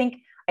C. I think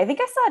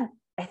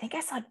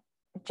I saw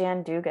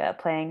Jan Duga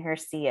playing her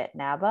C at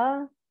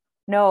NABA.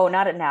 No,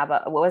 not at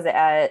NABA. What was it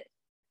at?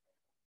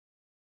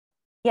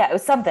 Yeah, it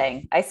was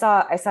something. I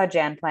saw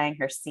Jan playing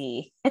her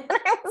C. And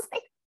I was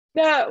like,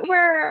 no,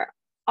 we're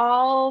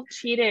all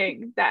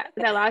cheating that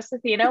last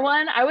Athena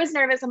one. I was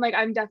nervous. I'm like,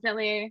 I'm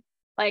definitely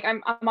like,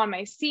 I'm on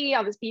my C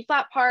on this B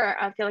flat part.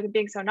 I feel like I'm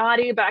being so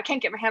naughty, but I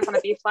can't get my hands on a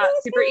B flat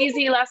super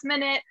easy last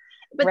minute.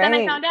 But then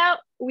I found out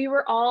we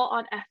were all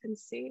on F and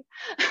C.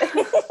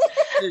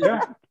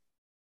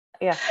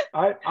 Yeah.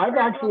 I've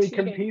actually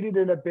competed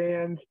in a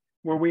band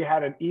where we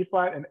had an E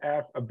flat, an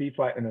F, a B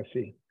flat, and a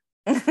C.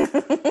 That's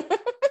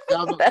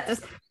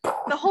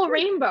the whole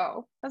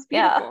rainbow. That's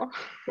beautiful.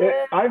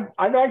 Yeah.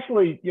 I've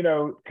actually,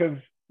 because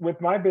with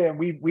my band,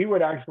 we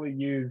would actually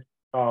use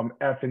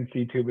F and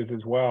C tubas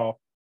as well.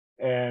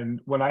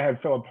 And when I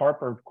had Philip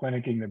Harper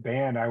clinicking the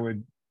band, I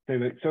would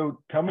say, so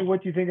tell me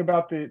what you think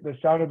about the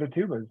sound of the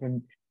tubas.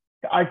 And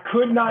I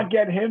could not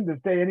get him to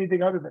say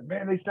anything other than,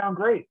 man, they sound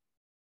great.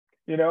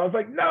 I was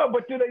like, no,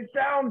 but do they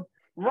sound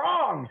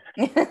wrong?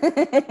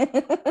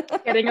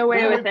 Getting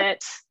away with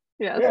it.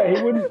 Yes. Yeah,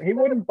 he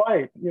wouldn't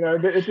bite.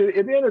 At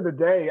the end of the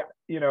day,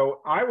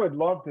 I would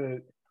love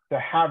to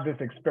have this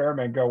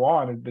experiment go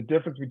on. Is the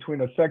difference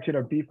between a section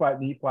of B flat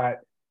and E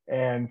flat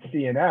and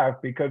C and F,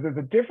 because there's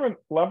a different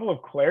level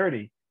of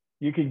clarity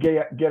you can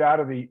get out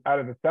of the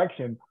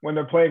section when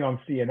they're playing on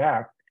C and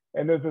F,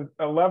 and there's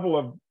a level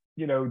of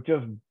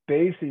just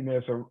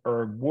bassiness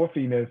or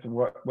woofiness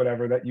or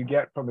whatever that you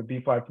get from the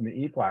B flats and the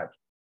E flats.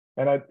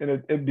 And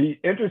it'd be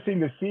interesting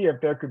to see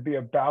if there could be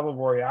a battle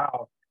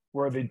royale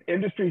where the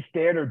industry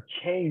standard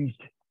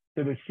changed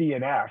to the C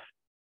and F,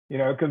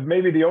 because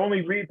maybe the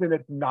only reason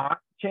it's not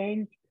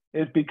changed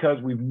is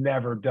because we've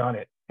never done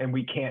it and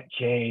we can't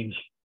change,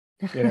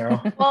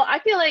 Well, I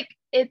feel like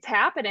it's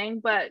happening,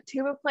 but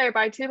tuba player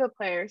by tuba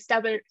player,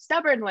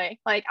 stubbornly,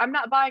 like I'm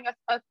not buying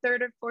a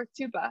third or fourth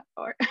tuba,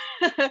 or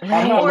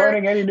I'm not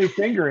learning any new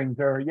fingerings,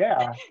 or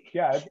it's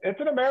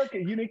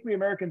an uniquely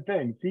American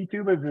thing. C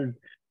tubas is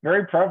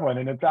very prevalent,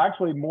 and it's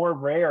actually more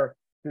rare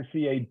to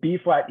see a B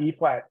flat, E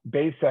flat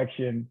bass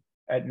section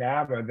at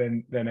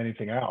NABA than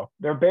anything else.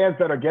 There are bands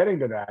that are getting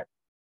to that,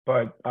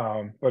 but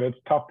it's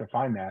tough to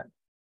find that.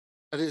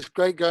 And it's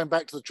great going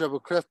back to the treble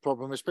clef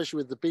problem, especially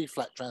with the B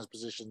flat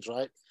transpositions,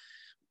 right?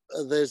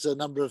 There's a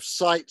number of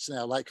sites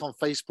now, like on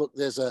Facebook,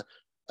 there's a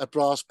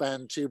brass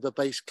band tuba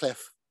bass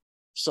clef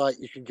site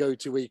you can go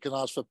to where you can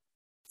ask for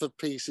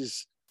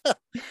pieces.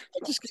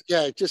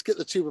 just get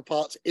the tuba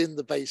parts in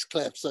the bass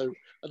clef. So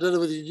I don't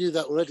know whether you knew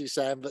that already,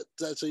 Sam, but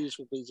that's a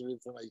useful piece of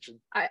information.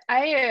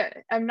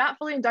 I'm not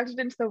fully inducted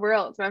into the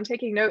world, so I'm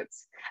taking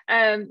notes.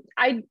 I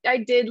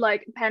did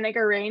like panic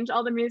arrange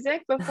all the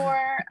music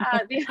before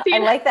the Athena. I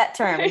like that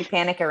term. You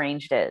panic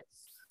arranged it.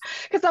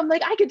 Because I'm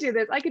like, I could do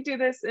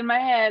this in my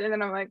head, and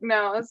then I'm like,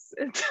 no, it's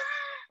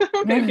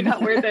maybe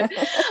not worth it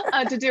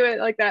to do it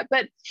like that.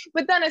 But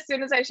then as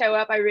soon as I show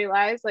up, I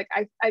realize like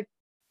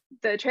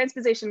the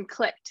transposition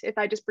clicked if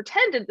I just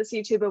pretended the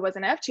C tuba was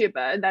an F tuba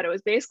and that it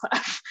was bass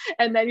clef,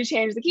 and then you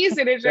change the key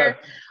signature.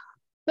 Yeah.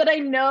 But I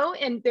know,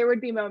 and there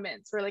would be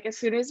moments where like as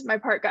soon as my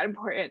part got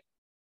important,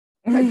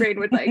 my brain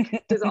would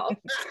like dissolve.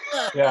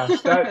 Yeah,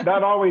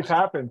 that always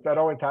happens. But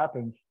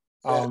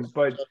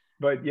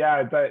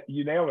yeah, that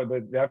you nailed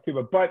it. That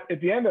tuba. But at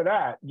the end of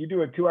that, you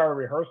do a 2-hour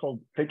rehearsal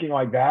thinking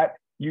like that,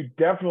 you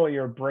definitely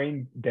are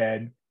brain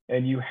dead,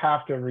 and you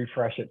have to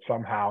refresh it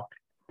somehow,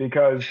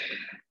 because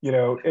You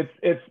know,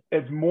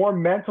 it's more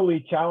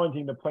mentally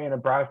challenging to play in a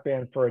brass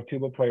band for a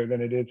tuba player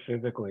than it is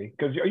physically,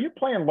 because you're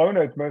playing low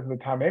notes most of the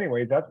time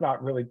anyway. That's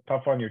not really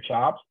tough on your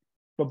chops.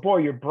 But boy,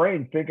 your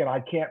brain thinking I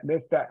can't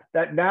miss that.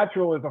 That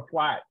natural is a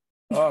flat.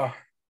 Okay,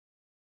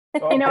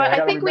 You know what? I I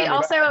gotta think we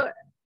remember that. also,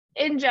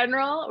 in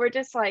general, we're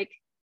just like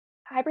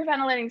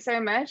hyperventilating so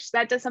much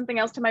that does something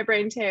else to my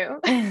brain too.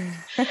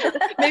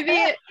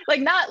 Maybe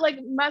like not like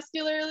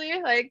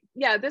muscularly, like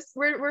yeah, this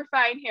we're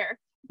fine here.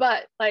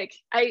 But like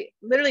I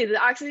literally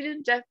the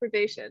oxygen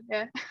deprivation.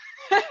 Yeah.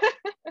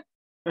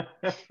 I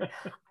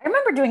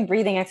remember doing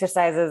breathing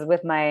exercises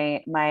with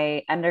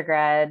my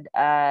undergrad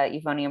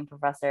euphonium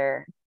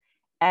professor,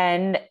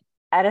 and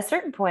at a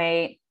certain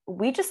point,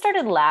 we just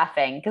started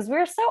laughing because we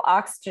were so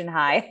oxygen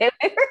high.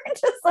 We were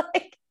just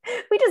like,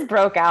 we just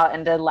broke out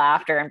into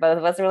laughter, and both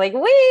of us were like,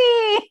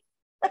 "Wee!"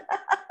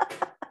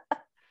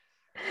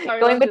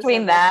 Going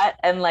between that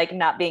and like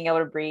not being able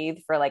to breathe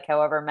for like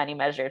however many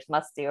measures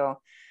must do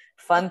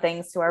fun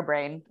things to our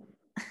brain.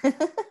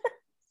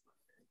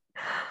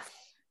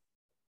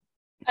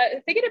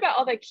 Thinking about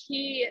all the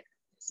key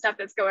stuff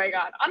that's going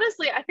on,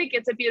 honestly, I think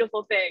it's a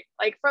beautiful thing.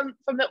 Like from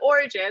the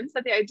origins,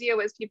 that the idea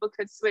was people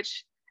could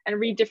switch and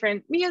read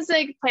different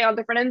music, play on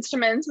different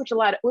instruments, with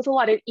a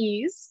lot of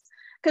ease.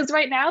 Because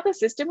right now the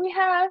system we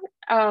have,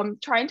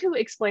 trying to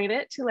explain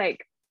it to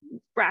like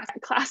brass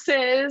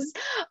classes,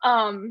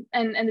 and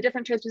the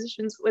different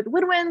transpositions with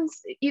woodwinds,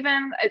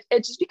 even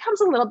it just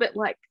becomes a little bit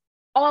like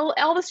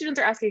all the students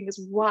are asking is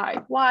why.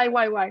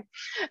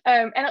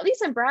 And at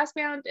least in brass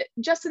band,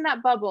 just in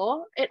that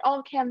bubble, it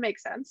all can make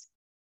sense,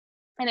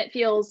 and it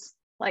feels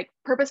like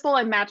purposeful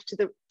and matched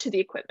to the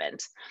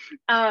equipment.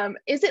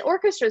 Is it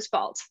orchestra's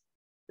fault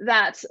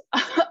that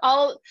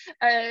all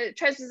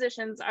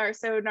transpositions are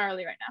so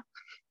gnarly right now?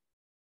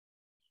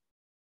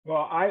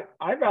 Well,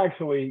 I've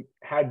actually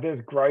had this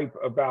gripe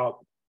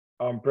about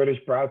British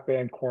brass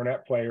band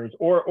cornet players,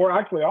 or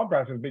actually all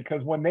brass bands,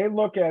 because when they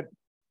look at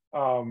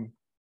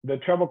the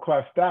treble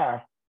clef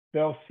staff,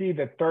 they'll see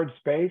the third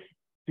space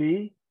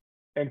C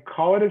and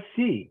call it a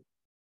C,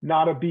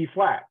 not a B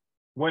flat.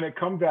 When it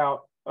comes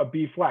out a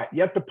B flat,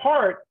 yet the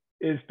part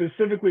is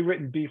specifically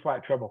written B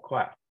flat treble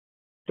clef.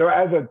 So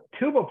as a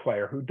tuba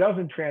player who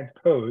doesn't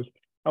transpose,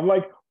 I'm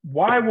like,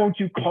 why won't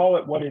you call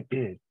it what it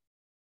is?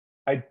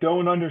 I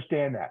don't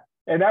understand that.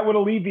 And that would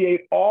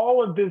alleviate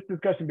all of this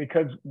discussion,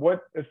 because what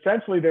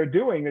essentially they're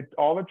doing, it's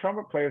all the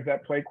trumpet players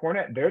that play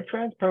cornet, they're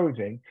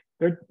transposing.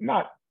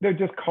 They're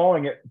just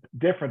calling it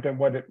different than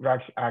what it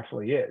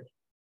actually is.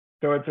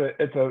 So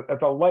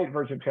it's a light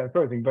version of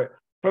transposing. But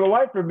for the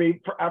life of me,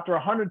 after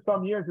 100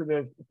 some years of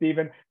this,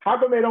 Stephen, how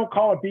come they don't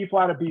call it B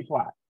flat a B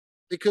flat?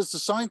 Because the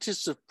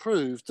scientists have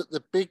proved that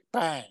the Big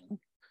Bang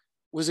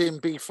was in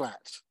B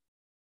flat.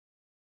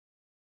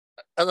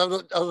 And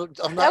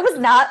that was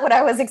not what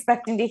I was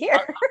expecting to hear.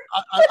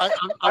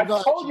 I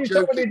told you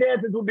some of these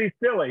answers would be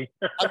silly.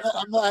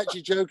 I'm not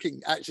actually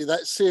joking. Actually,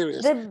 that's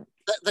serious.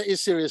 That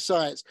is serious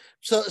science.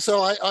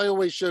 So I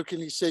always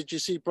jokingly said, you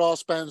see,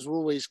 brass bands were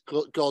always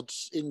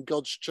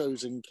God's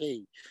chosen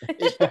key.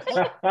 It's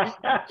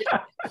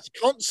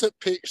concert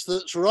pitch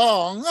that's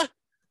wrong.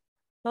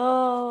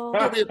 Oh,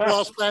 call me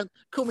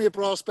a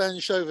brass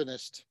band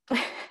chauvinist.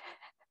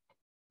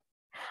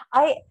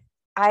 I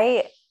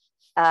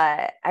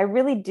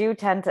really do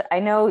tend to. I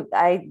know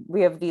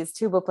we have these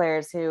tuba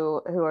players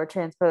who are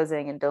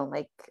transposing and don't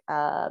like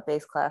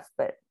bass clef,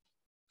 but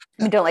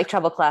don't like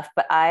treble clef.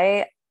 But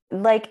I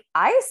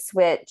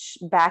switch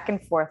back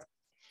and forth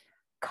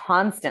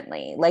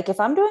constantly. Like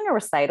if I'm doing a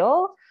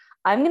recital,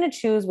 I'm going to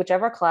choose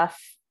whichever clef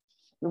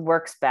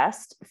works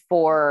best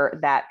for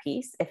that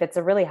piece. If it's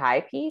a really high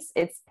piece,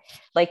 it's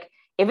like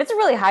if it's a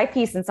really high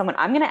piece and someone,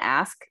 I'm going to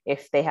ask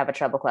if they have a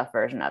treble clef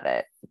version of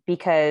it,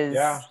 because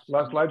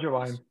less ledger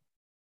line.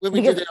 When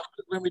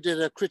we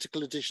did a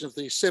critical edition of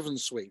the 7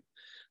 suite,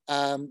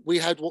 we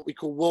had what we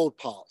call world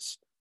parts.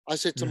 I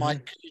said to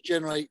Mike, can you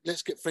generate,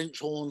 let's get French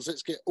horns,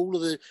 let's get all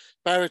of the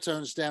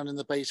baritones down in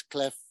the bass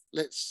clef.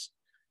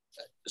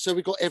 So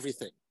we got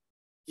everything,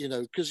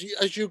 because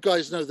as you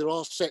guys know, there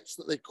are sets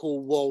that they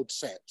call world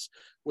sets,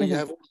 where you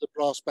have all the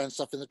brass band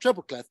stuff in the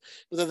treble clef,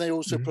 but then they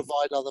also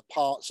provide other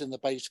parts in the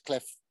bass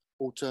clef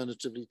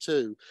alternatively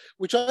too,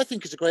 which I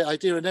think is a great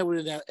idea. And now we're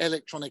in our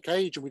electronic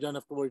age and we don't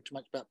have to worry too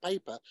much about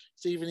paper.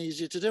 It's even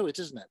easier to do it,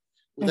 isn't it?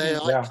 With AI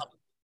coming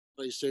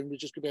very soon, we're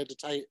just going to be able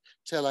to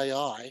tell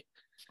AI,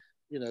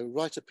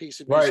 write a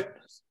piece of music,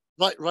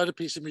 write a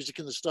piece of music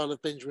in the style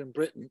of Benjamin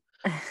Britten,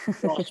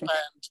 brass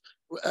band,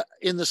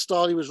 in the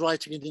style he was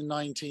writing it in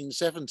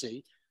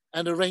 1970,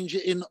 and arrange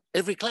it in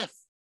every clef,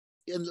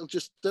 and it'll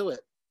just do it.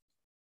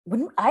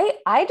 I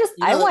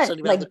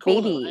want like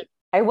baby. Right?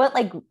 I want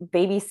like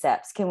baby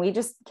steps. Can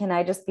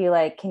I just be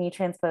like, can you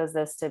transpose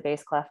this to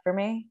bass clef for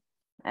me?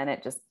 And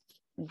it just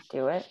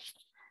do it.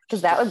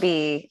 Cause that would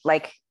be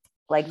like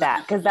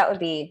that. Cause that would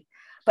be,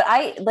 but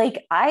I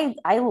like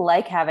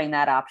having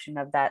that option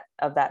of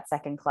that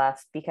second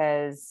clef,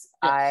 because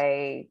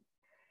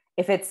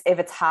if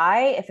it's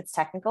high, if it's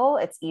technical,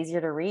 it's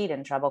easier to read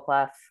in treble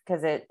clef,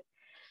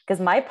 because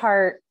my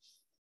part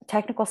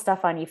technical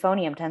stuff on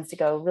euphonium tends to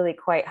go really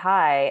quite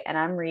high, and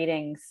I'm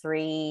reading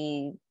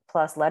 3+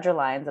 ledger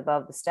lines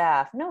above the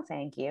staff. No,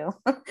 thank you.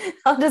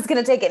 I'm just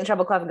going to take it in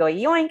treble clef and go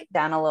yoink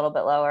down a little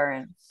bit lower.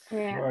 And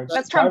yeah,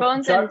 that's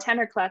trombones and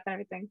tenor clef and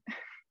everything.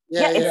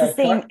 Yeah,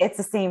 it's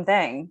the same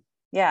thing.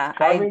 Yeah.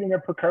 Try reading a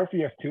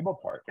Prokofiev tuba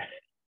part.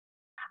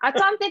 That's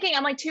what I'm thinking.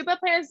 I'm like, tuba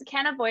players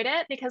can't avoid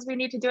it because we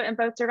need to do it in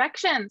both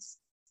directions.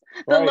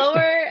 The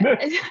lower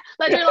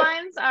ledger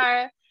lines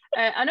are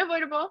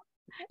unavoidable.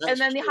 That's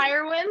and then true. The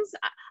higher ones,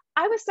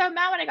 I was so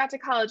mad when I got to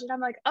college, and I'm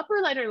like,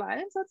 upper ledger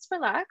lines, let's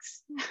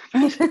relax.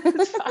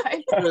 It's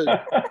fine.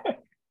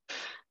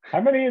 How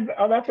many is,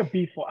 oh, that's a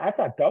B flat. That's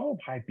a double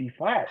pipe B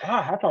flat.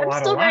 Ah, that's a lot of lines.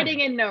 I'm still writing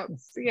in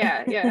notes.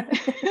 Yeah.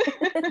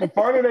 The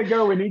farther they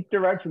go in each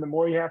direction, the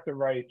more you have to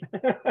write.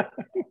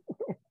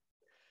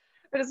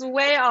 But it's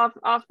way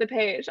off the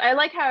page. I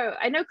like how,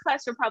 I know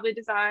clefs are probably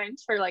designed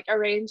for like a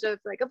range of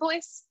like a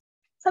voice,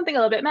 something a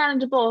little bit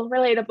manageable,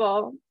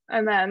 relatable.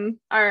 And then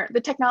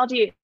the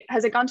technology,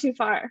 has it gone too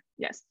far?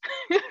 Yes.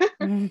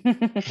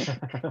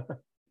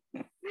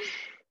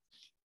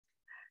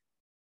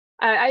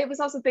 I was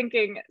also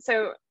thinking,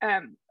 so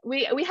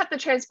we have to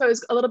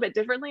transpose a little bit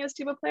differently as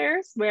tuba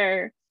players,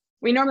 where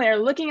we normally are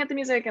looking at the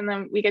music and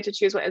then we get to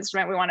choose what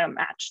instrument we want to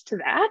match to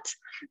that.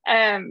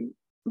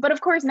 But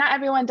of course, not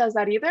everyone does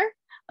that either.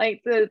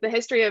 Like the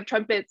history of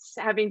trumpets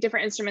having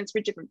different instruments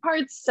for different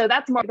parts. So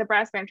that's more the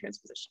brass band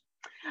transposition.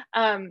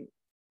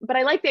 But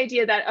I like the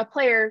idea that a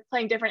player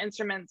playing different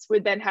instruments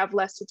would then have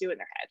less to do in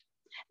their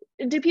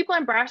head. Do people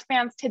in brass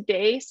bands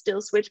today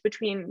still switch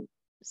between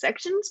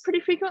sections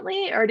pretty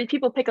frequently, or do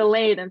people pick a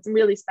lane and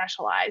really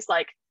specialize,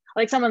 like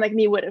someone like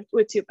me would have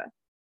with tuba?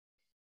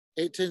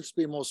 It tends to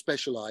be more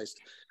specialized.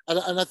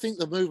 And I think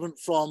the movement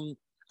from,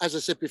 as I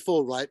said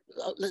before, right,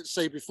 let's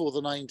say before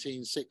the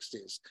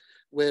 1960s,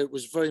 where it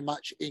was very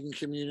much in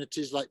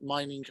communities like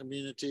mining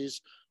communities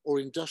or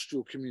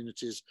industrial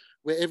communities,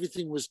 where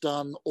everything was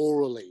done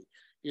orally.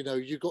 You know,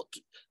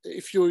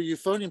 if you're a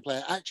euphonium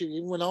player, actually,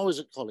 even when I was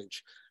at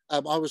college, I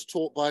was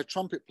taught by a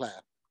trumpet player,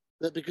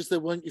 that because there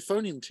weren't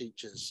euphonium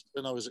teachers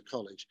when I was at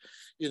college,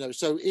 you know,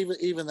 so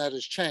even that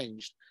has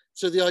changed.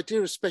 So the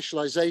idea of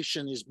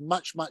specialization is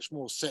much, much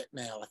more set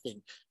now, I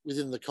think,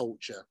 within the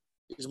culture,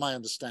 is my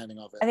understanding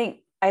of it.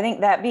 I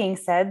think that being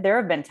said, there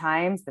have been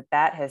times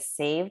that has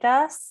saved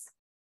us.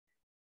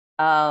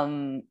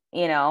 You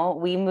know,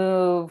 we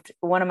moved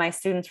one of my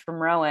students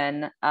from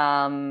Rowan,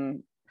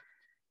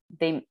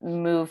 they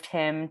moved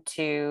him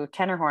to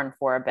tenor horn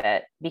for a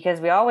bit,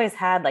 because we always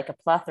had like a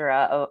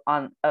plethora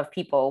of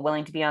people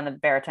willing to be on the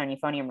baritone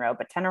euphonium row,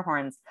 but tenor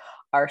horns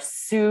are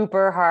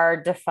super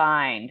hard to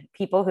find,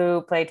 people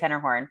who play tenor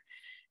horn.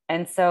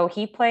 And so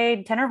he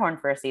played tenor horn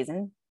for a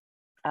season.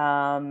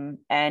 And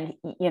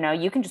you know,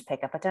 you can just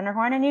pick up a tenor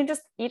horn and you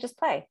just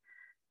play.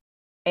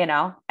 You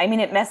know, I mean,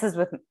 it messes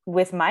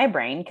with my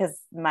brain because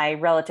my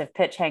relative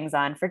pitch hangs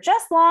on for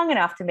just long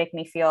enough to make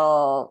me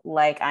feel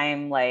like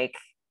I'm like,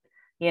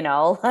 you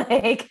know,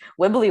 like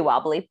wibbly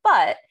wobbly,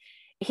 but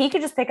he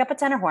could just pick up a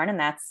tenor horn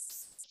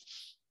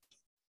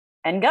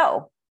and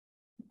go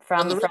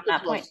from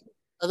that point.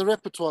 And the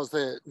repertoire's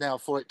there now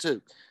for it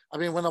too. I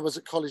mean, when I was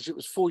at college, it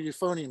was 4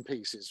 euphonium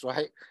pieces,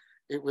 right?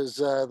 It was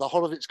the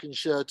Horowitz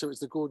Concerto, it was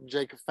the Gordon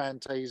Jacob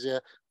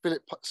Fantasia,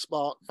 Philip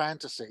Spark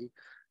Fantasy.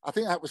 I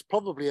think that was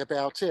probably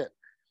about it.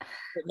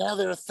 But now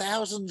there are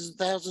thousands and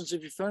thousands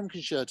of euphonium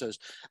concertos.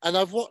 And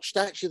I've watched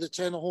actually the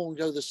tenor horn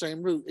go the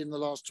same route in the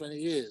last 20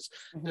 years.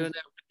 Mm-hmm. There are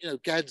now, you know,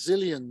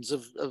 gazillions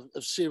of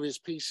serious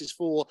pieces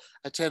for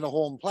a tenor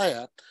horn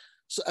player.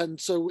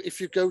 So if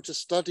you go to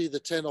study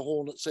the tenor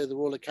horn at, say, the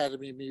Royal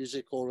Academy of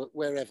Music or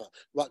wherever,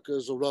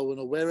 Rutgers or Rowan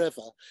or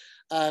wherever,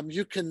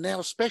 you can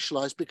now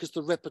specialize because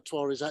the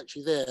repertoire is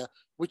actually there,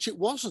 which it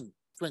wasn't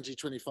 20,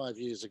 25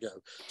 years ago.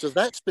 So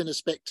that's been a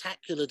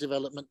spectacular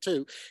development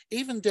too,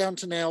 even down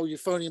to now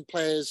euphonium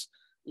players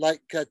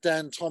like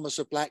Dan Thomas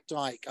of Black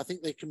Dyke. I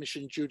think they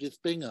commissioned Judith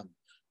Bingham,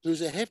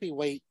 who's a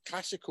heavyweight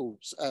classical,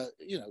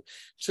 you know,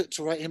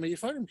 to write him a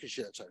euphonium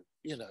concerto,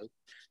 you know.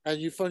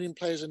 And euphonium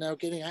players are now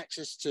getting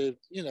access to,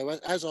 you know,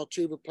 as are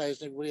tuba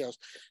players and everybody else,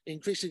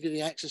 increasingly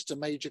getting access to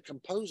major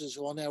composers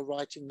who are now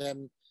writing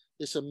them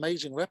this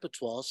amazing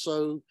repertoire.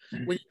 So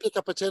when you pick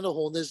up a tenor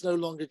horn, there's no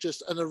longer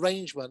just an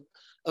arrangement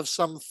of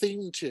some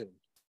theme tune,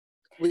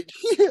 which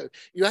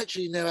you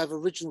actually now have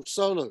original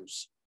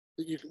solos,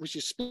 which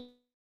is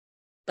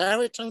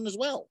baritone as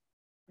well.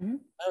 Mm-hmm.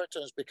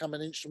 Baritone has become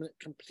an instrument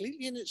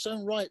completely in its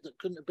own right that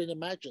couldn't have been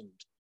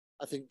imagined,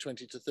 I think,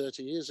 20 to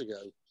 30 years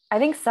ago. I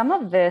think some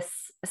of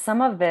this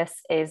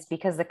is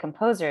because the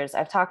composers,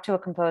 I've talked to a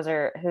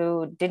composer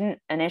who didn't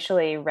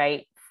initially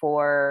write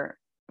for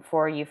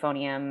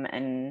euphonium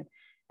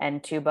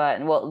and tuba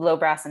and low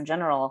brass in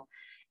general.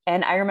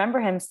 And I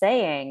remember him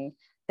saying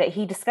that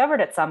he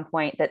discovered at some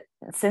point that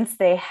since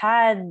they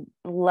had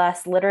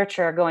less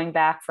literature going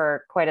back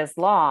for quite as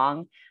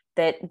long,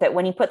 that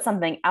when he put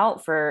something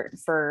out for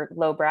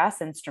low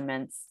brass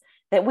instruments,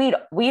 that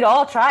we'd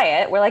all try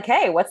it. We're like,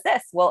 hey, what's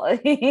this? Well,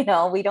 you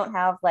know, we don't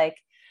have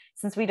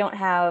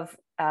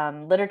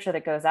literature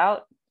that goes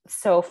out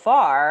so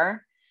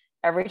far,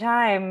 every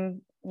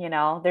time, you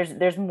know,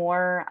 there's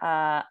more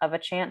of a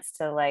chance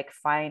to like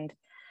find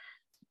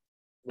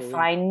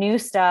new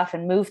stuff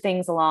and move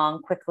things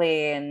along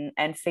quickly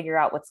and figure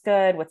out what's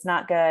good, what's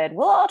not good.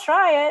 We'll all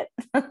try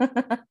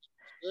it.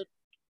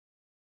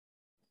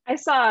 I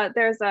saw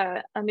there's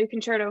a new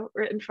concerto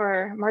written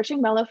for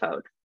marching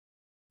mellophone.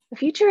 The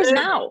future is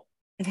now.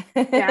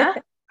 Yeah.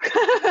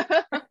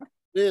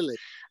 Really?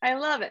 I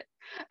love it.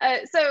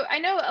 So I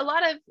know a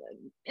lot of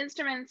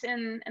instruments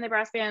in the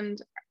brass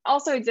band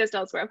also exist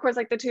elsewhere. Of course,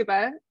 like the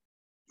tuba,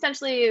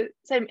 essentially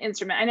same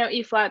instrument. I know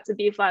E flats and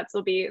B flats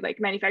will be like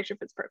manufactured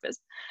for its purpose.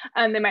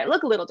 They might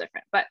look a little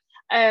different, but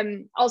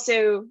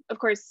also, of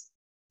course,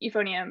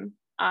 euphonium,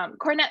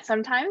 cornet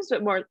sometimes,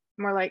 but more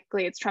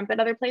likely it's trumpet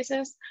other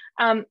places.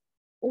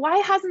 Why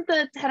hasn't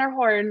the tenor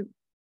horn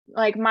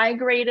like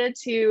migrated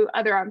to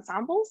other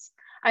ensembles?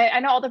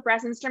 I know all the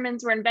brass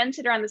instruments were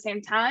invented around the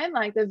same time,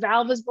 like the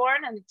valve was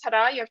born and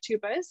ta-da, you have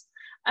tubas.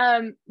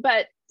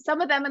 But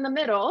some of them in the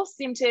middle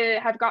seem to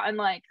have gotten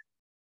like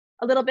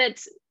a little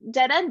bit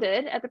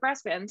dead-ended at the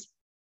brass band.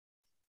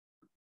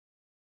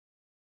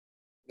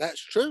 That's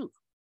true.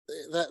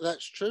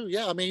 That's true.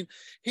 Yeah, I mean,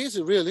 here's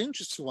a real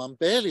interesting one.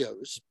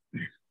 Berlioz.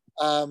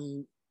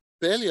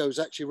 Berlioz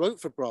actually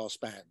wrote for brass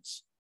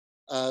bands.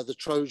 The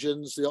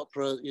Trojans, the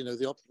opera, you know,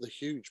 the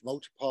huge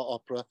multi-part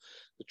opera.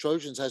 The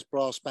Trojans has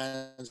brass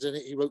bands in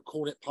it. He wrote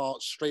cornet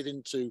parts straight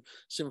into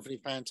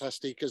Symphonie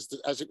Fantastique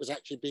as it was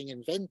actually being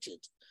invented,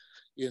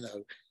 you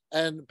know.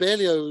 And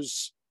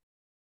Berlioz,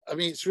 I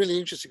mean, it's really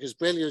interesting because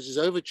Berlioz's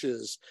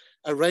overtures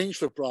arranged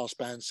for brass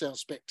bands sound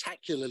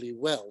spectacularly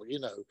well, you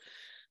know.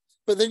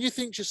 But then you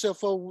think to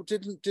yourself, oh,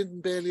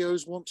 didn't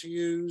Berlioz want to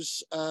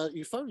use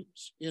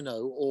euphoniums, you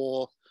know,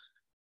 or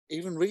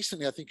even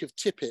recently, I think of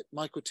Tippett,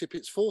 Michael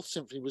Tippett's Fourth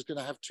Symphony was going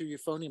to have 2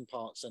 euphonium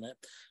parts in it,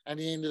 and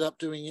he ended up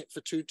doing it for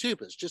 2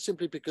 tubas, just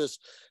simply because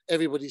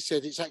everybody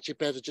said it's actually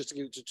better just to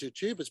give it to 2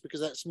 tubas because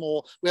that's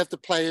more, we have the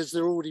players,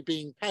 they're already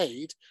being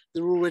paid,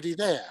 they're already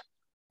there.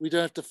 We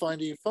don't have to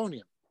find a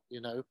euphonium,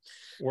 you know.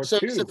 So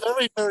it's a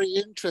very, very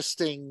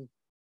interesting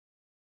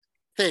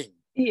thing.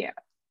 Yeah.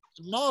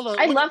 Marla,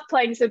 I love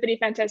playing Symphonie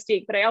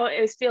Fantastique, but I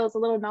always feel it's a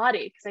little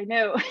naughty because I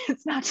know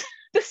it's not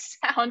the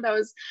sound that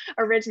was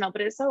original,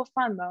 but it's so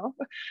fun though.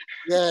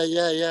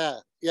 Yeah.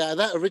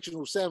 That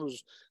original sound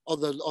was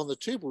on the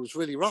tuba was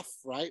really rough,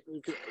 right?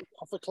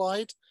 Off a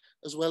Clyde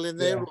as well in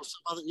there, or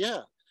some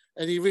other,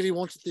 And he really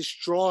wanted this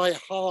dry,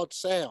 hard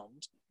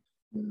sound,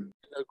 you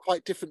know,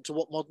 quite different to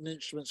what modern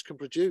instruments can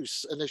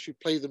produce unless you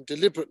play or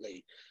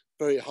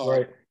very hard.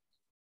 Right.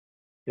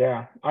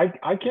 Yeah,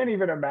 I can't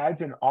even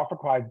imagine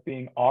ophicleides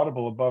being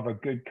audible above a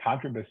good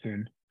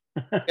contrabassoon.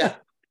 Yeah,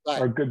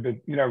 right. Or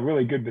good, you know,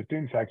 really good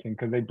bassoon section,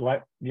 because they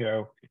blend, you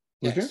know,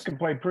 bassoons can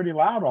play pretty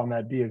loud on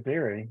that Dies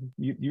Irae.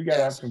 You got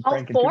to have some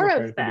crank and tuba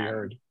players to be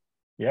heard.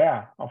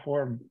 Yeah, all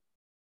 4 of them.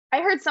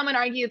 I heard someone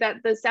argue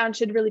that the sound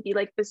should really be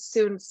like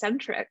bassoon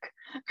centric,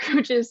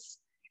 which is,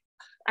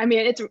 I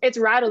mean, it's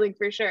rattling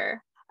for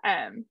sure.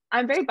 I'm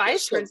very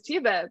biased towards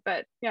tuba,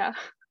 but yeah.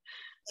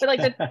 But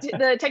like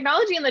the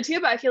technology in the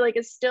tuba, I feel like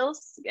is still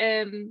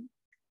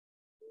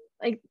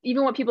like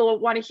even what people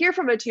want to hear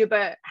from a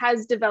tuba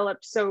has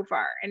developed so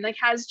far and like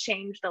has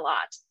changed a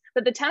lot.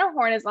 But the tenor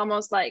horn is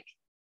almost like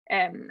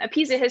a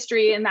piece of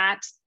history in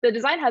that the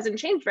design hasn't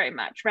changed very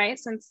much, right,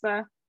 since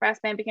the brass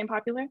band became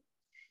popular.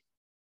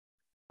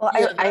 Well,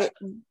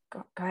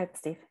 go ahead,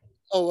 Steve.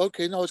 Oh,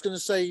 okay. No, I was going to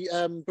say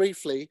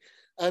briefly.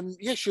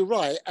 Yes, you're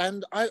right.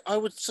 And I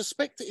would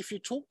suspect that if you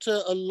talk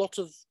to a lot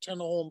of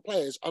tenor horn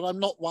players, and I'm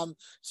not one,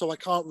 so I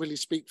can't really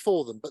speak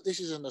for them, but this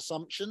is an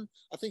assumption.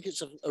 I think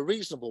it's a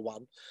reasonable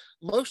one.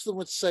 Most of them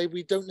would say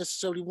we don't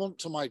necessarily want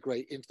to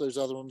migrate into those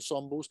other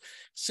ensembles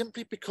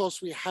simply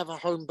because we have a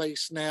home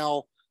base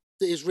now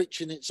that is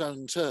rich in its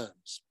own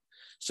terms.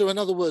 So in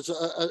other words,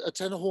 a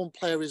tenor horn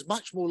player is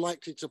much more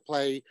likely to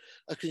play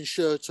a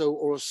concerto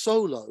or a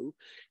solo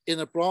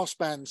in a brass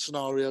band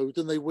scenario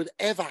than they would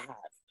ever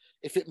have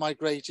if it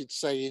migrated,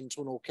 say,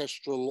 into an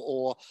orchestral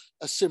or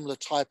a similar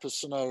type of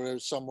scenario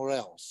somewhere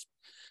else.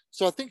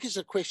 So I think it's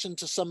a question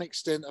to some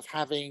extent of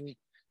having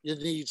your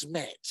needs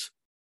met,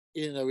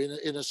 you know,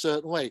 in a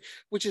certain way,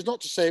 which is not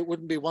to say it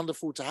wouldn't be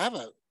wonderful to have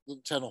a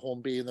tenor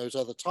horn be in those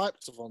other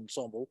types of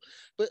ensemble,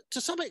 but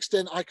to some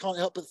extent I can't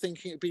help but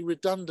thinking it'd be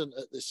redundant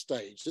at this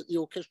stage, that the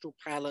orchestral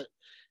palette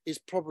is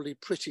probably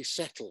pretty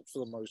settled for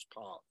the most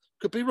part.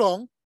 Could be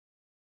wrong.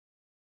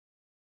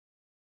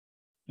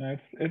 Yeah,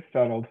 it's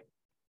settled.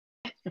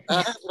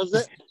 Was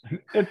it?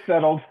 It's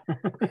settled.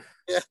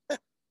 Yeah,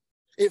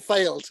 it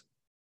failed.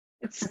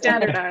 It's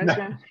standardized.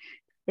 Yeah.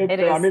 It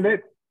is. I mean,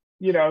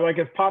 you know, like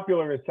as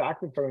popular as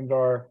saxophones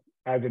are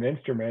as an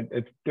instrument,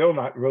 it's still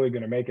not really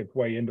going to make its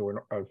way into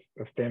a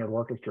standard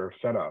orchestra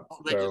setup.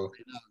 Not regularly,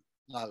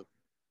 no.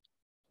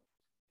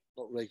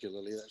 Not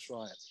regularly, that's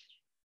right.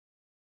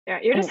 Yeah,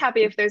 you're just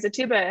happy if there's a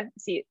tuba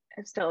seat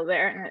still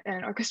there in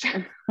an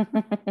orchestra.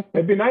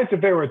 It'd be nice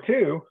if there were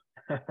 2.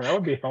 That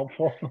would be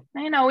helpful.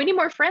 I know, we need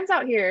more friends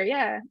out here.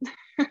 Yeah.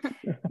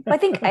 I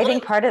think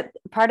part of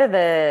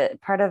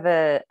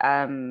the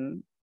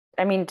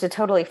I mean, to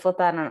totally flip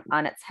that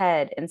on its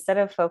head, instead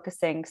of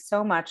focusing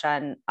so much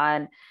on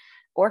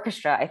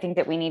orchestra, I think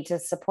that we need to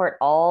support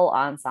all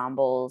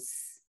ensembles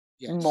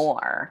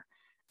more,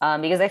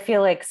 because I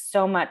feel like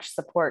so much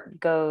support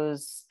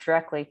goes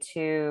directly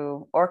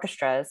to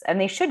orchestras,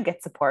 and they should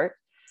get support.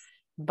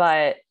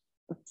 But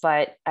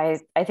I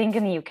think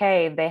in the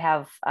UK they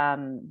have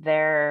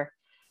their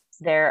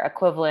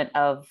equivalent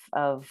of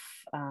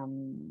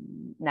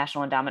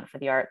National Endowment for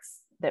the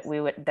Arts that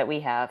we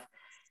have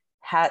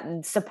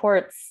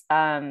supports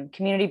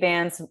community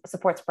bands,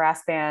 supports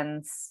brass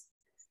bands.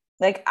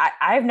 Like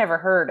I've never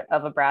heard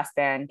of a brass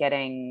band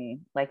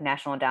getting like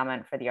National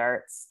Endowment for the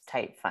Arts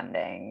type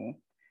funding.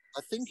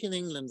 I think in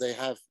England they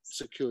have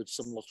secured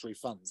some lottery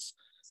funds.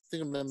 I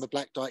think I remember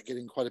Black Dyke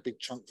getting quite a big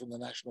chunk from the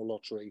National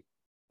Lottery.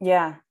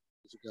 Yeah.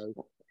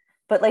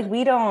 But like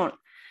we don't,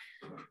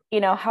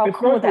 how it's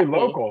cool would that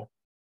local.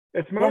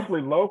 It's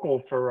mostly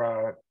local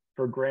for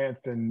grants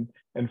and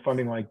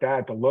funding like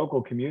that. The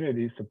local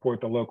communities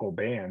support the local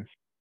bands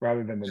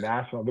rather than the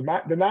national.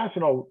 The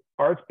national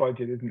arts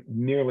budget isn't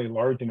nearly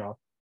large enough,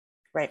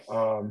 right,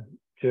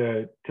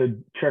 to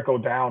trickle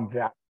down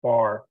that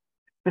far,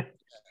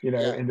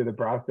 into the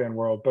brass band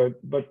world. But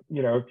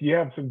if you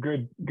have some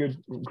good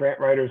grant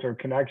writers or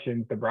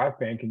connections, the brass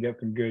band can get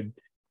some good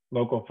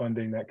local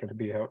funding that could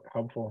be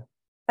helpful.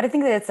 But I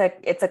think that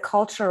it's a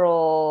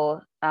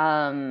cultural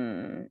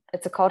remnant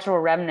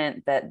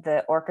that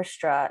the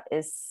orchestra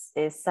is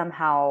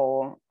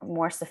somehow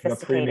more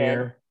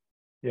sophisticated.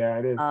 Yeah,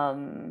 it is.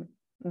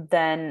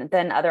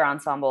 Than other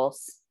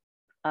ensembles.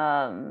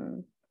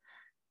 And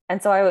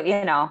so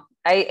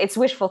it's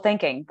wishful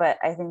thinking, but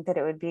I think that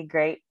it would be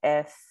great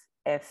if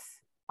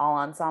all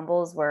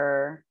ensembles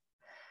were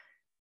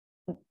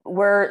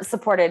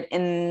supported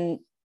in,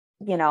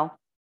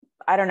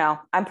 I don't know.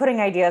 I'm putting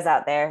ideas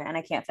out there and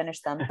I can't finish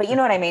them, but you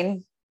know what I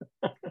mean?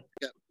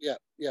 Yeah.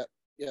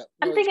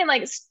 I'm thinking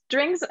like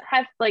strings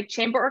have like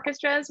chamber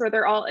orchestras where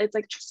it's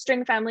like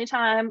string family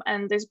time,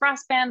 and there's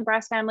brass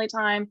family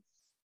time.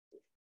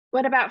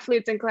 What about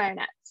flutes and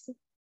clarinets?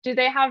 Do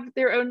they have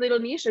their own little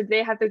niche, or do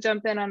they have to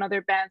jump in on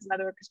other bands and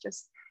other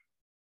orchestras?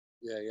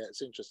 Yeah,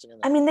 it's interesting.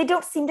 I mean, they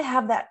don't seem to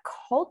have that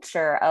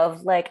culture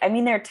of like, I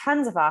mean, there are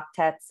tons of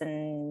octets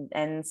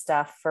and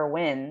stuff for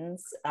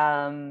winds,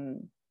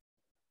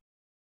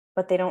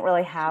 but they don't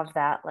really have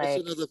that. Like,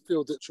 it's another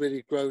field that's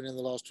really grown in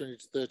the last 20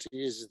 to 30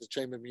 years is the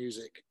chamber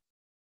music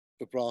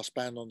for brass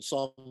band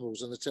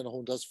ensembles, and the tenor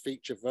horn does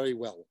feature very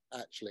well,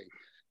 actually,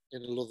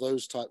 in a lot of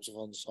those types of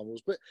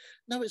ensembles. But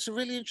no, it's a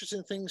really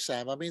interesting thing,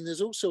 Sam. I mean, there's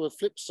also a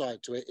flip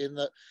side to it in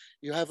that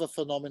you have a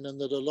phenomenon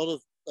that a lot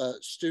of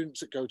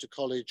students that go to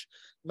college,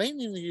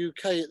 mainly in the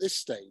UK at this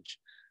stage,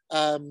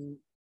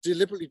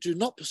 deliberately do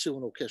not pursue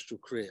an orchestral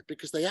career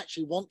because they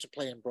actually want to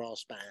play in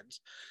brass bands.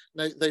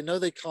 Now, they know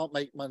they can't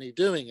make money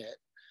doing it,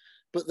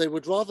 but they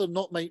would rather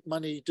not make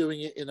money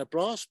doing it in a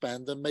brass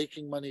band than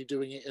making money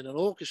doing it in an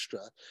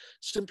orchestra,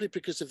 simply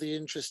because of the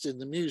interest in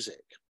the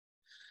music.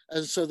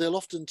 And so they'll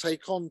often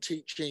take on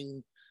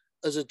teaching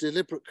as a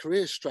deliberate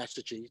career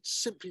strategy,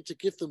 simply to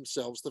give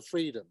themselves the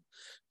freedom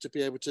to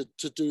be able to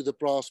do the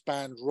brass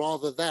band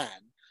rather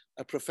than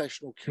a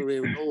professional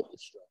career in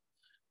orchestra,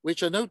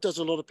 which I know does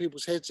a lot of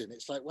people's heads in.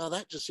 It's like, well,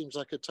 that just seems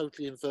like a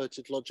totally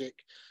inverted logic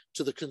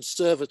to the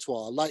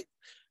conservatoire. Like,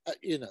 how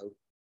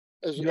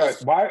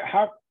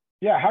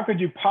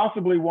could you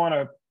possibly want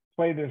to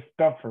play this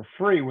stuff for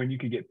free when you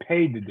could get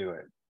paid to do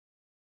it?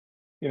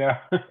 And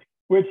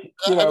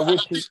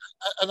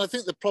I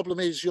think the problem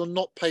is you're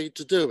not paid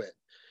to do it.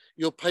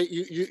 You're paid.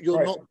 You're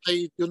right. not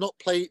paid. You're not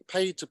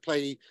paid to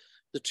play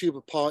the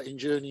tuba part in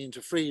Journey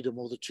into Freedom,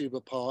 or the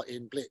tuba part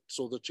in Blitz,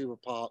 or the tuba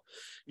part.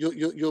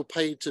 You're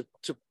paid to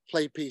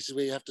play pieces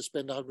where you have to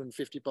spend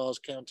 150 bars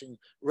counting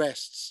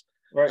rests,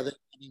 right, and then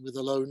with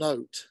a low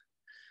note.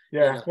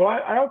 Yeah. Well,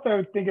 I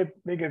also think it's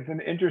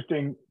an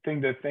interesting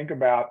thing to think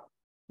about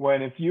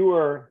if you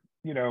were,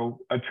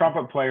 a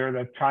trumpet player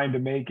that's trying to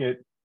make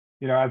it,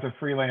 as a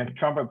freelance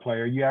trumpet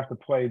player, you have to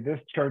play this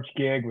church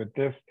gig with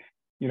this,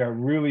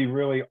 really,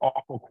 really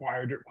awful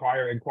choir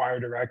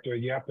director.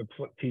 You have to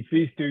teach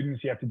these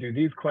students. You have to do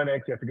these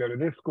clinics. You have to go to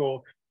this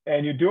school,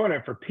 and you're doing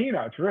it for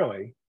peanuts,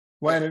 really.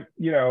 And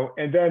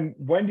then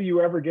when do you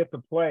ever get to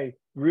play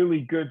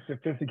really good,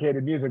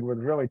 sophisticated music with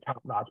really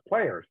top-notch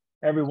players?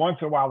 Every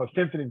once in a while, the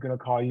symphony is going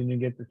to call you, and you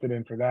get to sit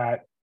in for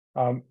that.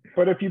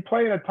 But if you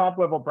play in a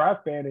top-level brass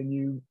band, and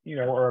you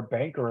or a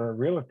bank or a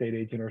real estate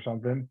agent or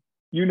something,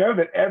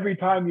 that every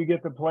time you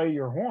get to play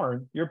your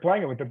horn, you're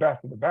playing it with the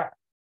best of the best,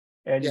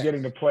 and you're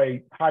getting to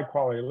play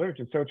high-quality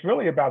literature. So it's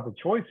really about the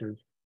choices.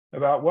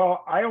 About,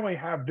 well, I only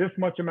have this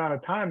much amount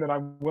of time that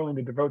I'm willing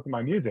to devote to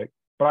my music,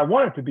 but I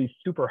want it to be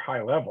super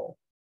high level.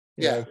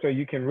 So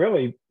you can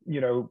really,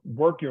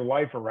 work your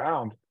life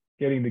around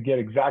getting to get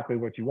exactly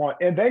what you want.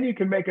 And then you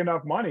can make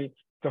enough money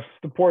to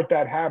support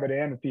that habit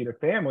and feed a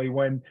family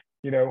when,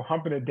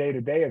 humping a day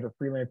to day as a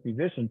freelance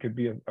musician could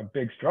be a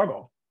big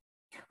struggle.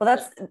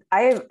 Well,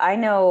 I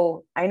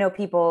know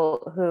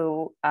people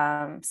who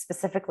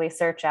specifically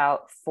search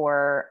out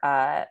for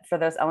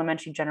those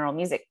elementary general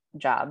music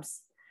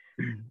jobs.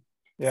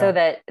 so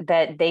that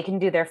they can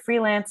do their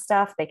freelance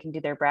stuff, they can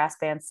do their brass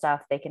band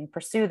stuff, they can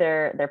pursue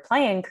their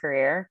playing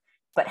career,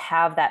 but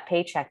have that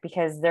paycheck,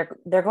 because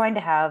they're going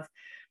to have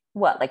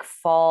like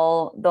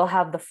fall, they'll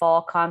have the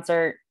fall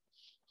concert,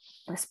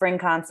 the spring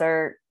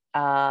concert,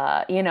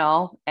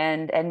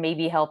 and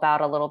maybe help out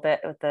a little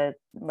bit with the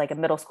like a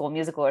middle school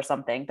musical or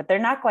something, but they're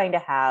not going to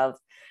have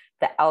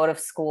the out of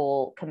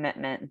school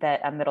commitment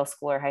that a middle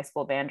school or high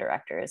school band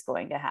director is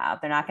going to have.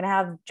 They're not going to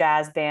have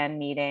jazz band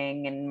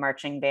meeting and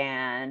marching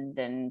band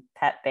and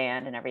pep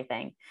band and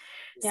everything.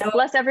 Yeah, so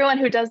bless everyone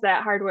who does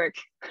that hard work.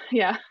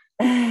 Yeah.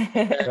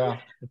 Yeah,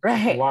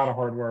 right. It's a lot of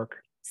hard work.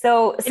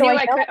 So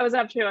I was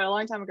up to a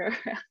long time ago.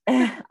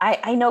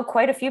 I know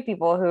quite a few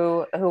people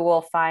who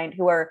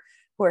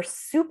are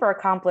super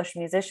accomplished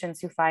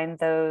musicians who find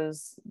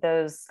those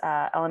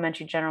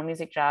elementary general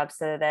music jobs,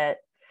 so that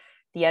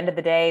the end of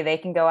the day they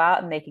can go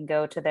out and they can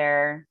go to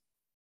their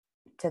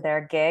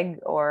gig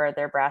or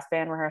their brass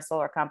band rehearsal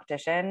or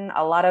competition.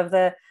 A lot of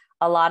the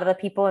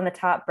people in the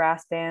top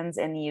brass bands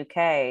in the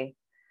UK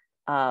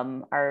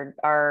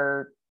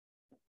are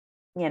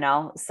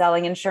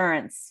selling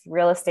insurance,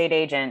 real estate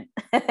agent,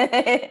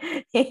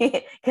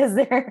 because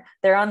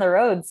they're on the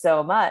road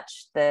so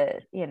much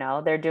that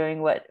they're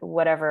doing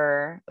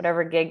whatever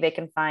gig they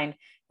can find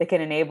that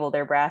can enable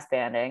their brass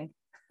banding.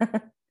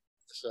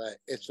 That's right.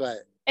 It's right.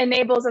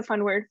 Enable is a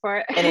fun word for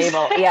it.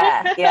 Enable.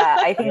 Yeah.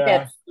 I think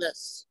that's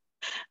yes.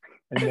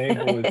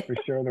 Enable is for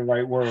sure the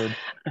right word.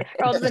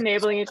 We're all just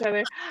enabling each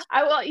other.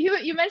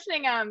 You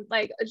mentioning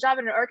like a job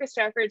in an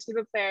orchestra for a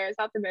tuba player is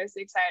not the most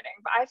exciting,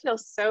 but I feel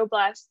so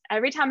blessed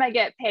every time I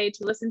get paid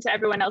to listen to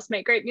everyone else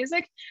make great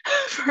music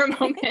for a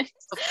moment.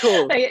 Of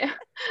course. Like,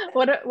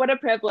 what a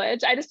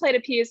privilege. I just played a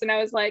piece and I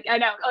was like, I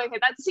know, okay,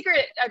 that's a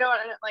secret. I don't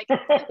want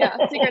to yeah,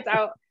 secret's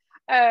out.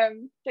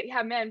 But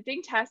yeah, man,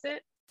 being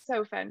tacit,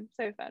 so fun.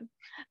 But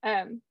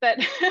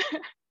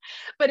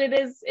but it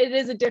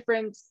is a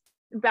different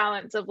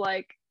balance of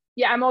like,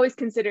 yeah, I'm always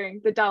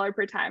considering the dollar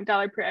per time,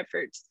 dollar per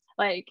effort.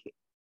 Like,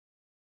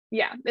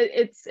 yeah,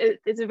 it's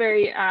a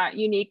very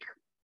unique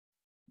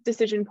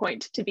decision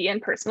point to be in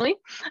personally.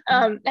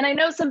 And I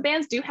know some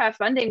bands do have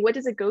funding. What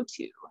does it go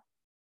to?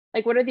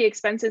 Like, what are the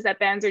expenses that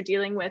bands are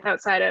dealing with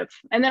outside of,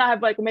 and then I'll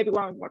have like maybe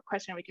one more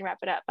question and we can wrap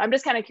it up. I'm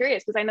just kind of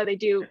curious because I know they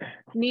do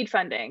need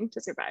funding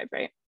to survive,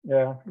 right?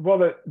 Yeah, well,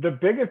 the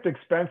biggest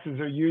expenses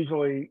are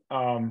usually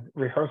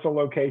rehearsal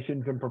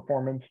locations and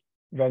performance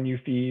venue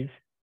fees,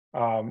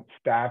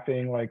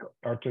 staffing like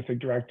artistic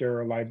director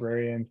or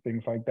librarians,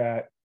 things like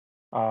that.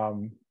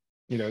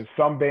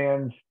 Some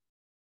bands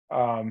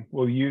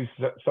will use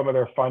some of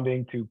their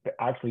funding to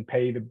actually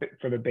pay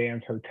for the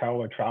band's hotel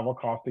or travel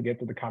costs to get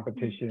to the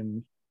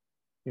competitions.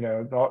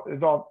 It's all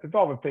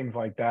the things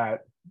like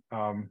that.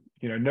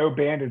 No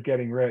band is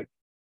getting rich.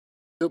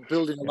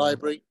 Building a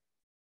library.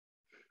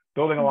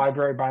 Building a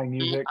library, buying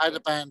music. I had a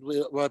band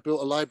where I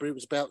built a library. It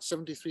was about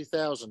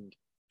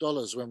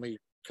 $73,000 when we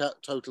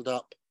totaled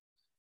up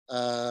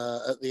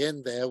at the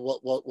end there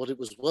what it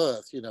was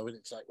worth. And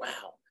it's like,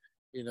 wow,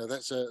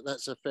 that's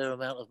a fair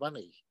amount of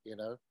money.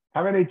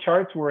 How many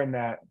charts were in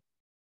that?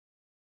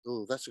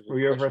 Oh, that's a good Were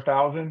you over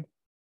 1,000?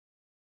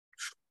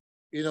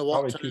 You know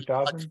what? Probably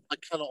 2,000. I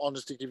cannot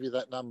honestly give you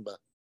that number.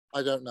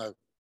 I don't know.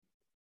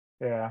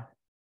 Yeah.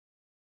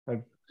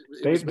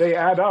 They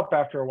add up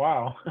after a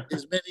while.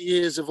 There's many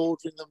years of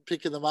ordering them,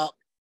 picking them up,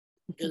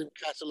 getting them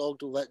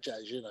catalogued, all that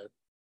jazz.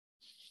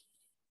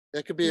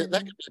 That could be a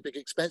big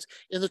expense.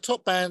 In the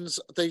top bands,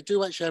 they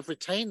do actually have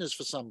retainers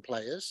for some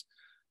players.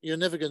 You're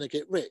never going to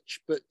get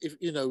rich, but if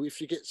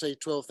you get say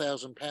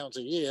 £12,000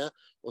 a year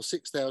or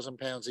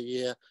 £6,000 a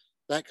year,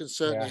 that can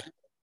certainly help,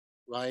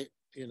 right?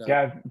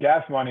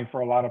 Gas money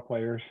for a lot of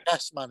players.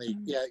 Gas money,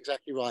 yeah,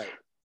 exactly right.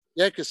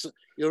 Yeah, because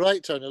you're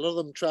right, Tony. A lot of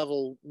them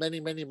travel many,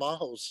 many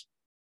miles.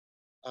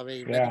 I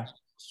mean, many miles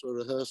for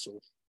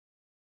rehearsal.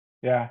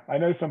 Yeah, I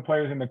know some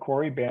players in the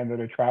Corey band that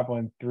are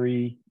traveling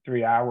three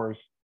hours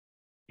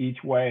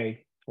each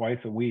way twice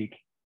a week.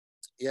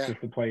 Yeah. Just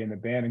to play in the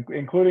band,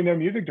 including their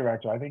music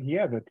director. I think he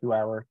has a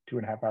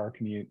 2.5 hour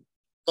commute.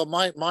 But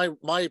my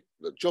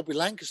job with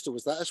Lancaster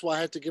was that. That's why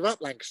I had to give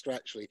up Lancaster,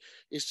 actually.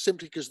 It's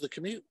simply because of the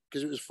commute,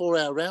 because it was a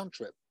 4-hour round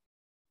trip.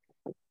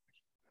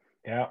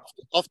 Yeah.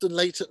 Often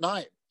late at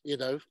night,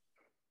 Yeah.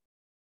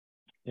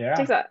 It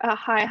takes a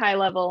high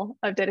level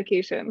of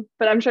dedication,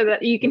 but I'm sure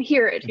that you can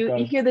hear it. You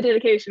hear the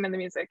dedication in the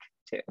music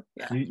too.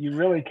 Yeah. You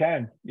really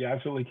can. You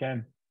absolutely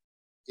can.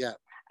 Yeah.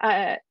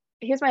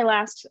 Here's my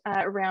last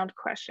round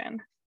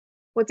question.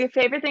 What's your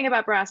favorite thing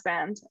about brass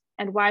band,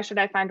 and why should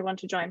I find one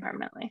to join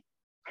permanently?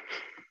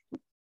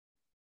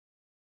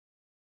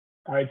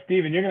 All right,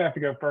 Stephen, you're going to have to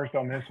go first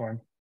on this one.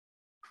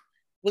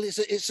 Well,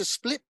 it's a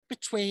split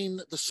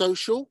between the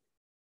social,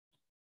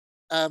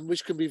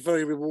 which can be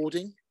very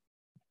rewarding,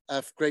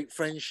 great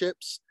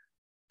friendships,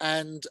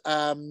 and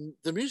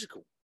the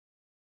musical.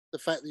 The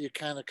fact that you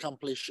can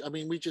accomplish, I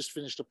mean, we just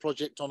finished a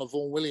project on a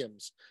Vaughan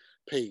Williams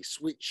piece,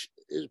 which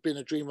has been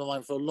a dream of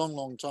mine for a long,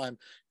 long time. It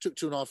took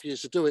 2.5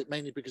 years to do it,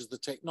 mainly because of the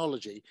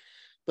technology.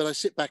 but I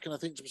sit back and I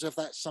think to myself,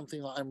 that's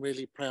something that I'm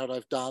really proud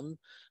I've done.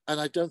 And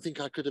I don't think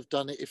I could have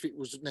done it if it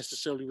was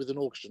necessarily with an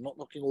orchestra, not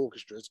knocking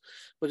orchestras,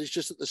 but it's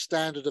just that the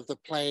standard of the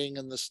playing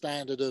and the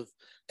standard of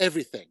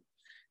everything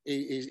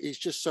is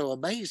just so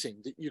amazing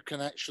that you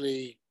can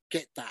actually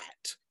get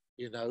that,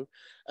 you know.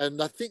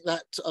 And I think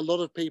that a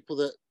lot of people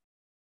that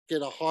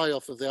get a high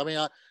off of there, I mean,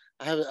 I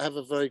have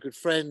a very good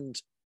friend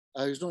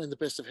who's not in the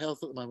best of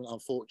health at the moment,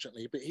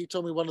 unfortunately, but he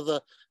told me one of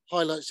the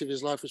highlights of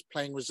his life was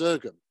playing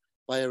Resurgam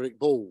by Eric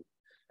Ball.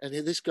 And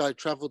this guy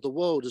traveled the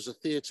world as a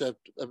theatre,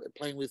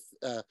 playing with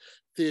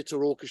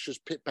theatre orchestras,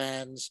 pit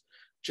bands,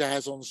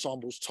 jazz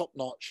ensembles, top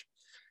notch.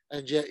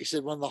 And yet he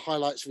said one of the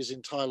highlights of his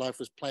entire life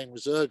was playing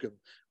Resurgam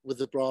with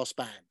the brass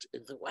band.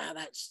 And I thought, wow,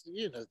 that's,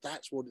 you know,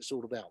 that's what it's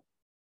all about.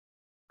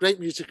 Great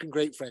music and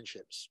great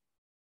friendships,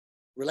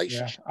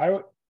 relationships. Yeah,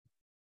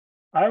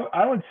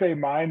 I would say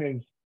mine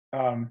is,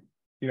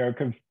 you know,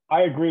 because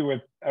I agree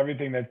with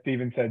everything that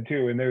Stephen said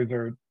too, and those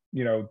are,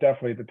 you know,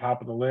 definitely at the top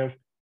of the list.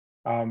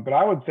 But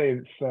I would say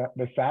it's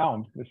the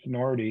sound, the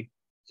sonority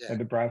that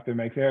the brass band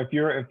makes. If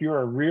you're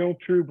a real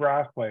true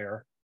brass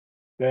player,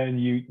 then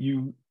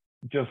you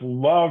just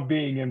love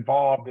being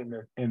involved in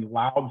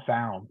loud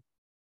sound,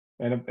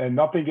 and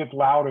nothing gets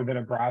louder than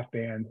a brass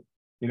band,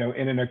 you know,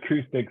 in an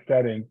acoustic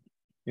setting,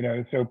 you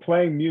know. So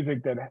playing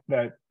music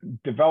that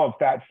develops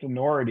that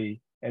sonority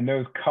and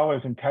those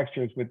colors and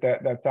textures with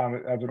that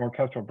sound as an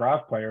orchestral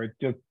brass player, it's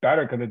just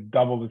better because it's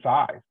double the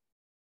size,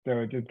 so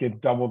it just gets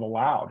double the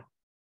loud.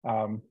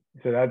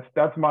 So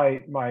that's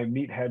my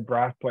meathead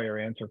brass player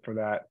answer for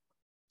that.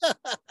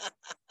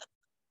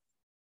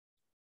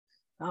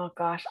 Oh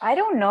gosh, I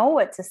don't know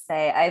what to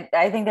say.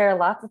 I think there are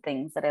lots of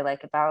things that I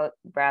like about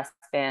brass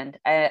band.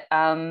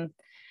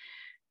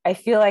 I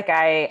feel like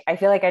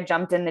I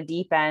jumped in the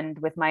deep end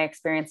with my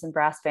experience in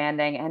brass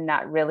banding and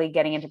not really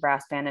getting into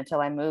brass band until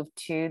I moved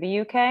to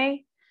the UK.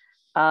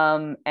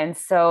 And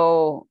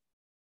so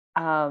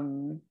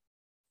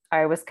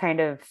I was kind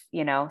of,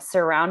 you know,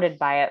 surrounded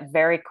by it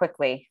very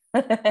quickly.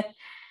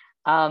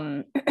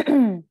 And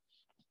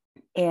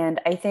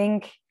I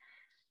think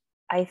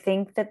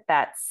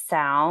that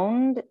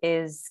sound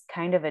is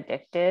kind of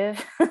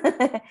addictive.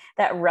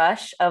 That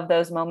rush of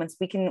those moments,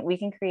 we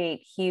can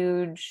create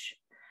huge,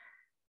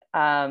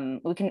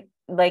 we can,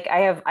 like,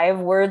 I have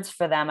words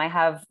for them. I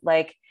have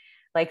like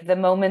the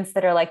moments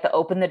that are like the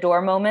open the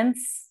door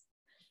moments,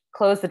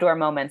 close the door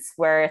moments,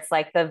 where it's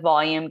like the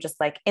volume just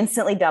like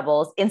instantly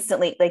doubles,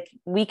 instantly. Like,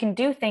 we can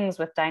do things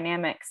with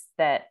dynamics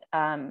that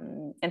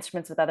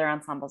instruments with other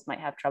ensembles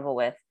might have trouble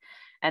with.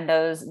 And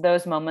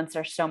those moments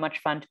are so much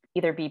fun to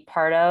either be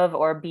part of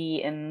or be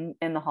in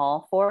the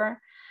hall for.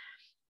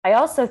 I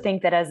also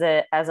think that as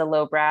a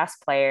low brass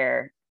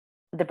player,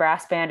 the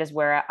brass band is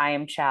where I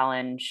am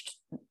challenged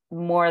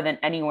more than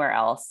anywhere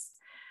else.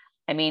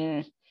 I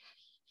mean,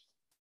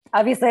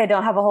 obviously I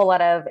don't have a whole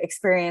lot of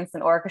experience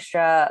in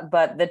orchestra,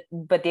 but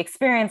the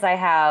experience I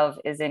have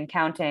is in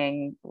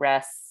counting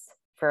rests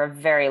for a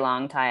very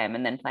long time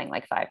and then playing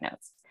like 5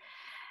 notes.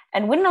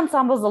 And wind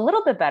ensemble is a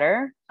little bit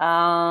better.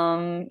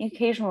 You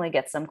occasionally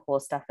get some cool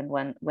stuff in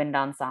wind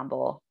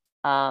ensemble.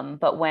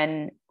 But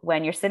when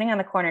you're sitting on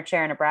the corner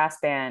chair in a brass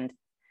band,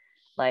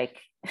 like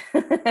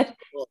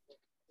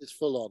it's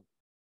full on.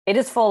 It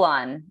is full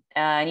on,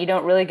 and you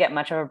don't really get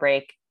much of a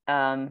break.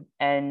 And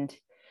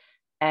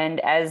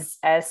as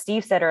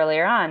Steve said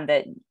earlier on,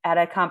 that at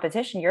a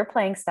competition, you're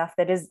playing stuff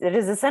that is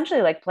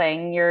essentially like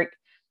playing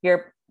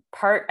your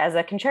part as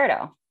a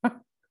concerto.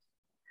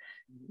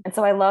 And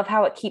so I love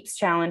how it keeps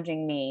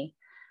challenging me.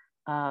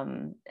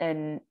 And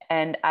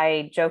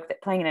I joke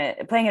that playing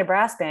in a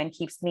brass band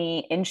keeps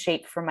me in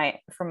shape for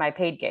my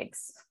paid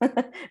gigs.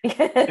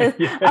 because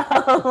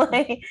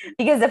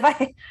if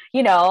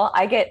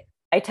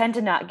I tend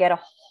to not get a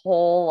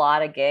whole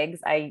lot of gigs.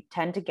 I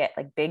tend to get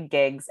like big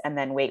gigs and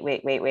then wait,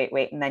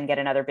 and then get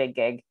another big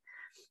gig.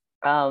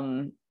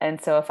 And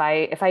so if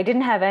I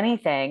didn't have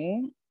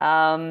anything,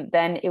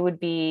 then it would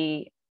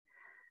be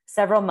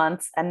several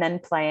months and then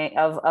playing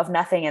of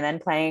nothing and then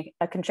playing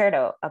a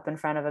concerto up in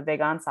front of a big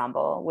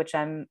ensemble, which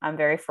I'm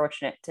very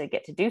fortunate to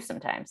get to do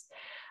sometimes.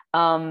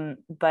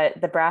 But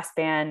the brass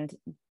band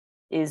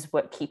is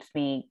what keeps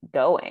me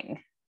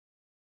going.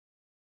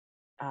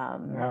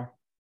 Yeah.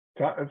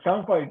 It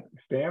sounds like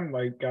Sam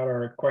got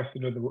our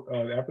question of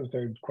the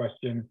episode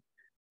question,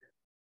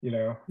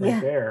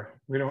 there.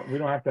 We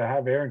don't have to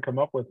have Aaron come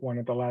up with one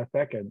at the last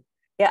second.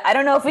 Yeah, I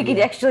don't know if we could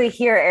actually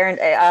hear Aaron.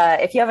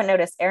 If you haven't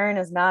noticed, Aaron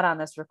is not on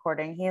this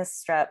recording. He has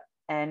strep,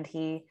 and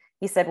he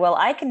said, "Well,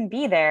 I can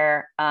be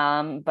there,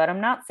 but I'm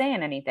not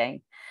saying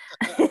anything."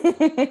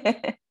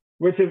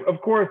 Which is, of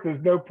course,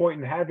 there's no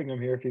point in having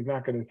him here if he's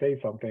not going to say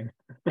something,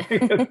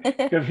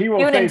 because he will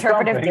do an say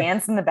interpretive something.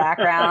 Dance in the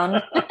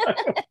background.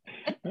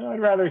 I'd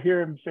rather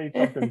hear him say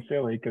something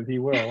silly, because he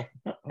will.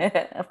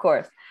 Of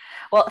course.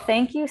 Well,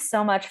 thank you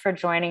so much for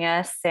joining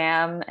us,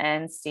 Sam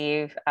and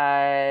Steve.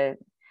 It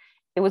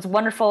was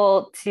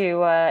wonderful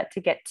to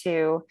get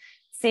to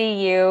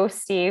see you,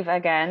 Steve,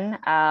 again.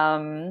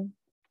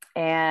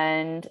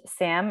 And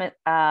Sam,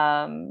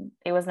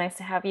 it was nice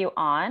to have you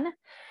on.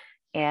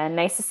 And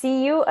nice to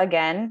see you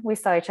again. We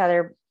saw each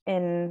other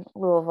in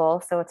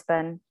Louisville. So it's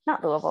been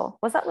not Louisville.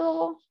 Was that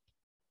Louisville?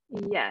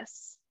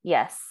 Yes.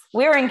 Yes.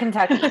 We were in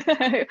Kentucky.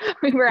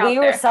 we were out we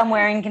were there.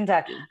 somewhere in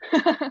Kentucky.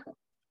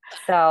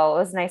 So it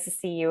was nice to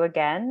see you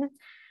again.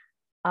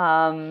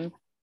 Yeah,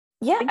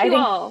 Thank you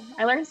all.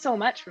 I learned so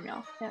much from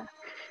y'all. Yeah.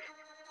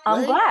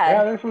 I'm glad.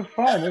 Yeah, this was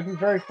fun. This was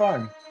very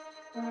fun.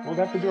 We'll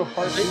have to do a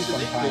part 2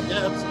 sometime.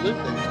 Yeah,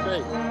 absolutely. It's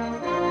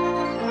great.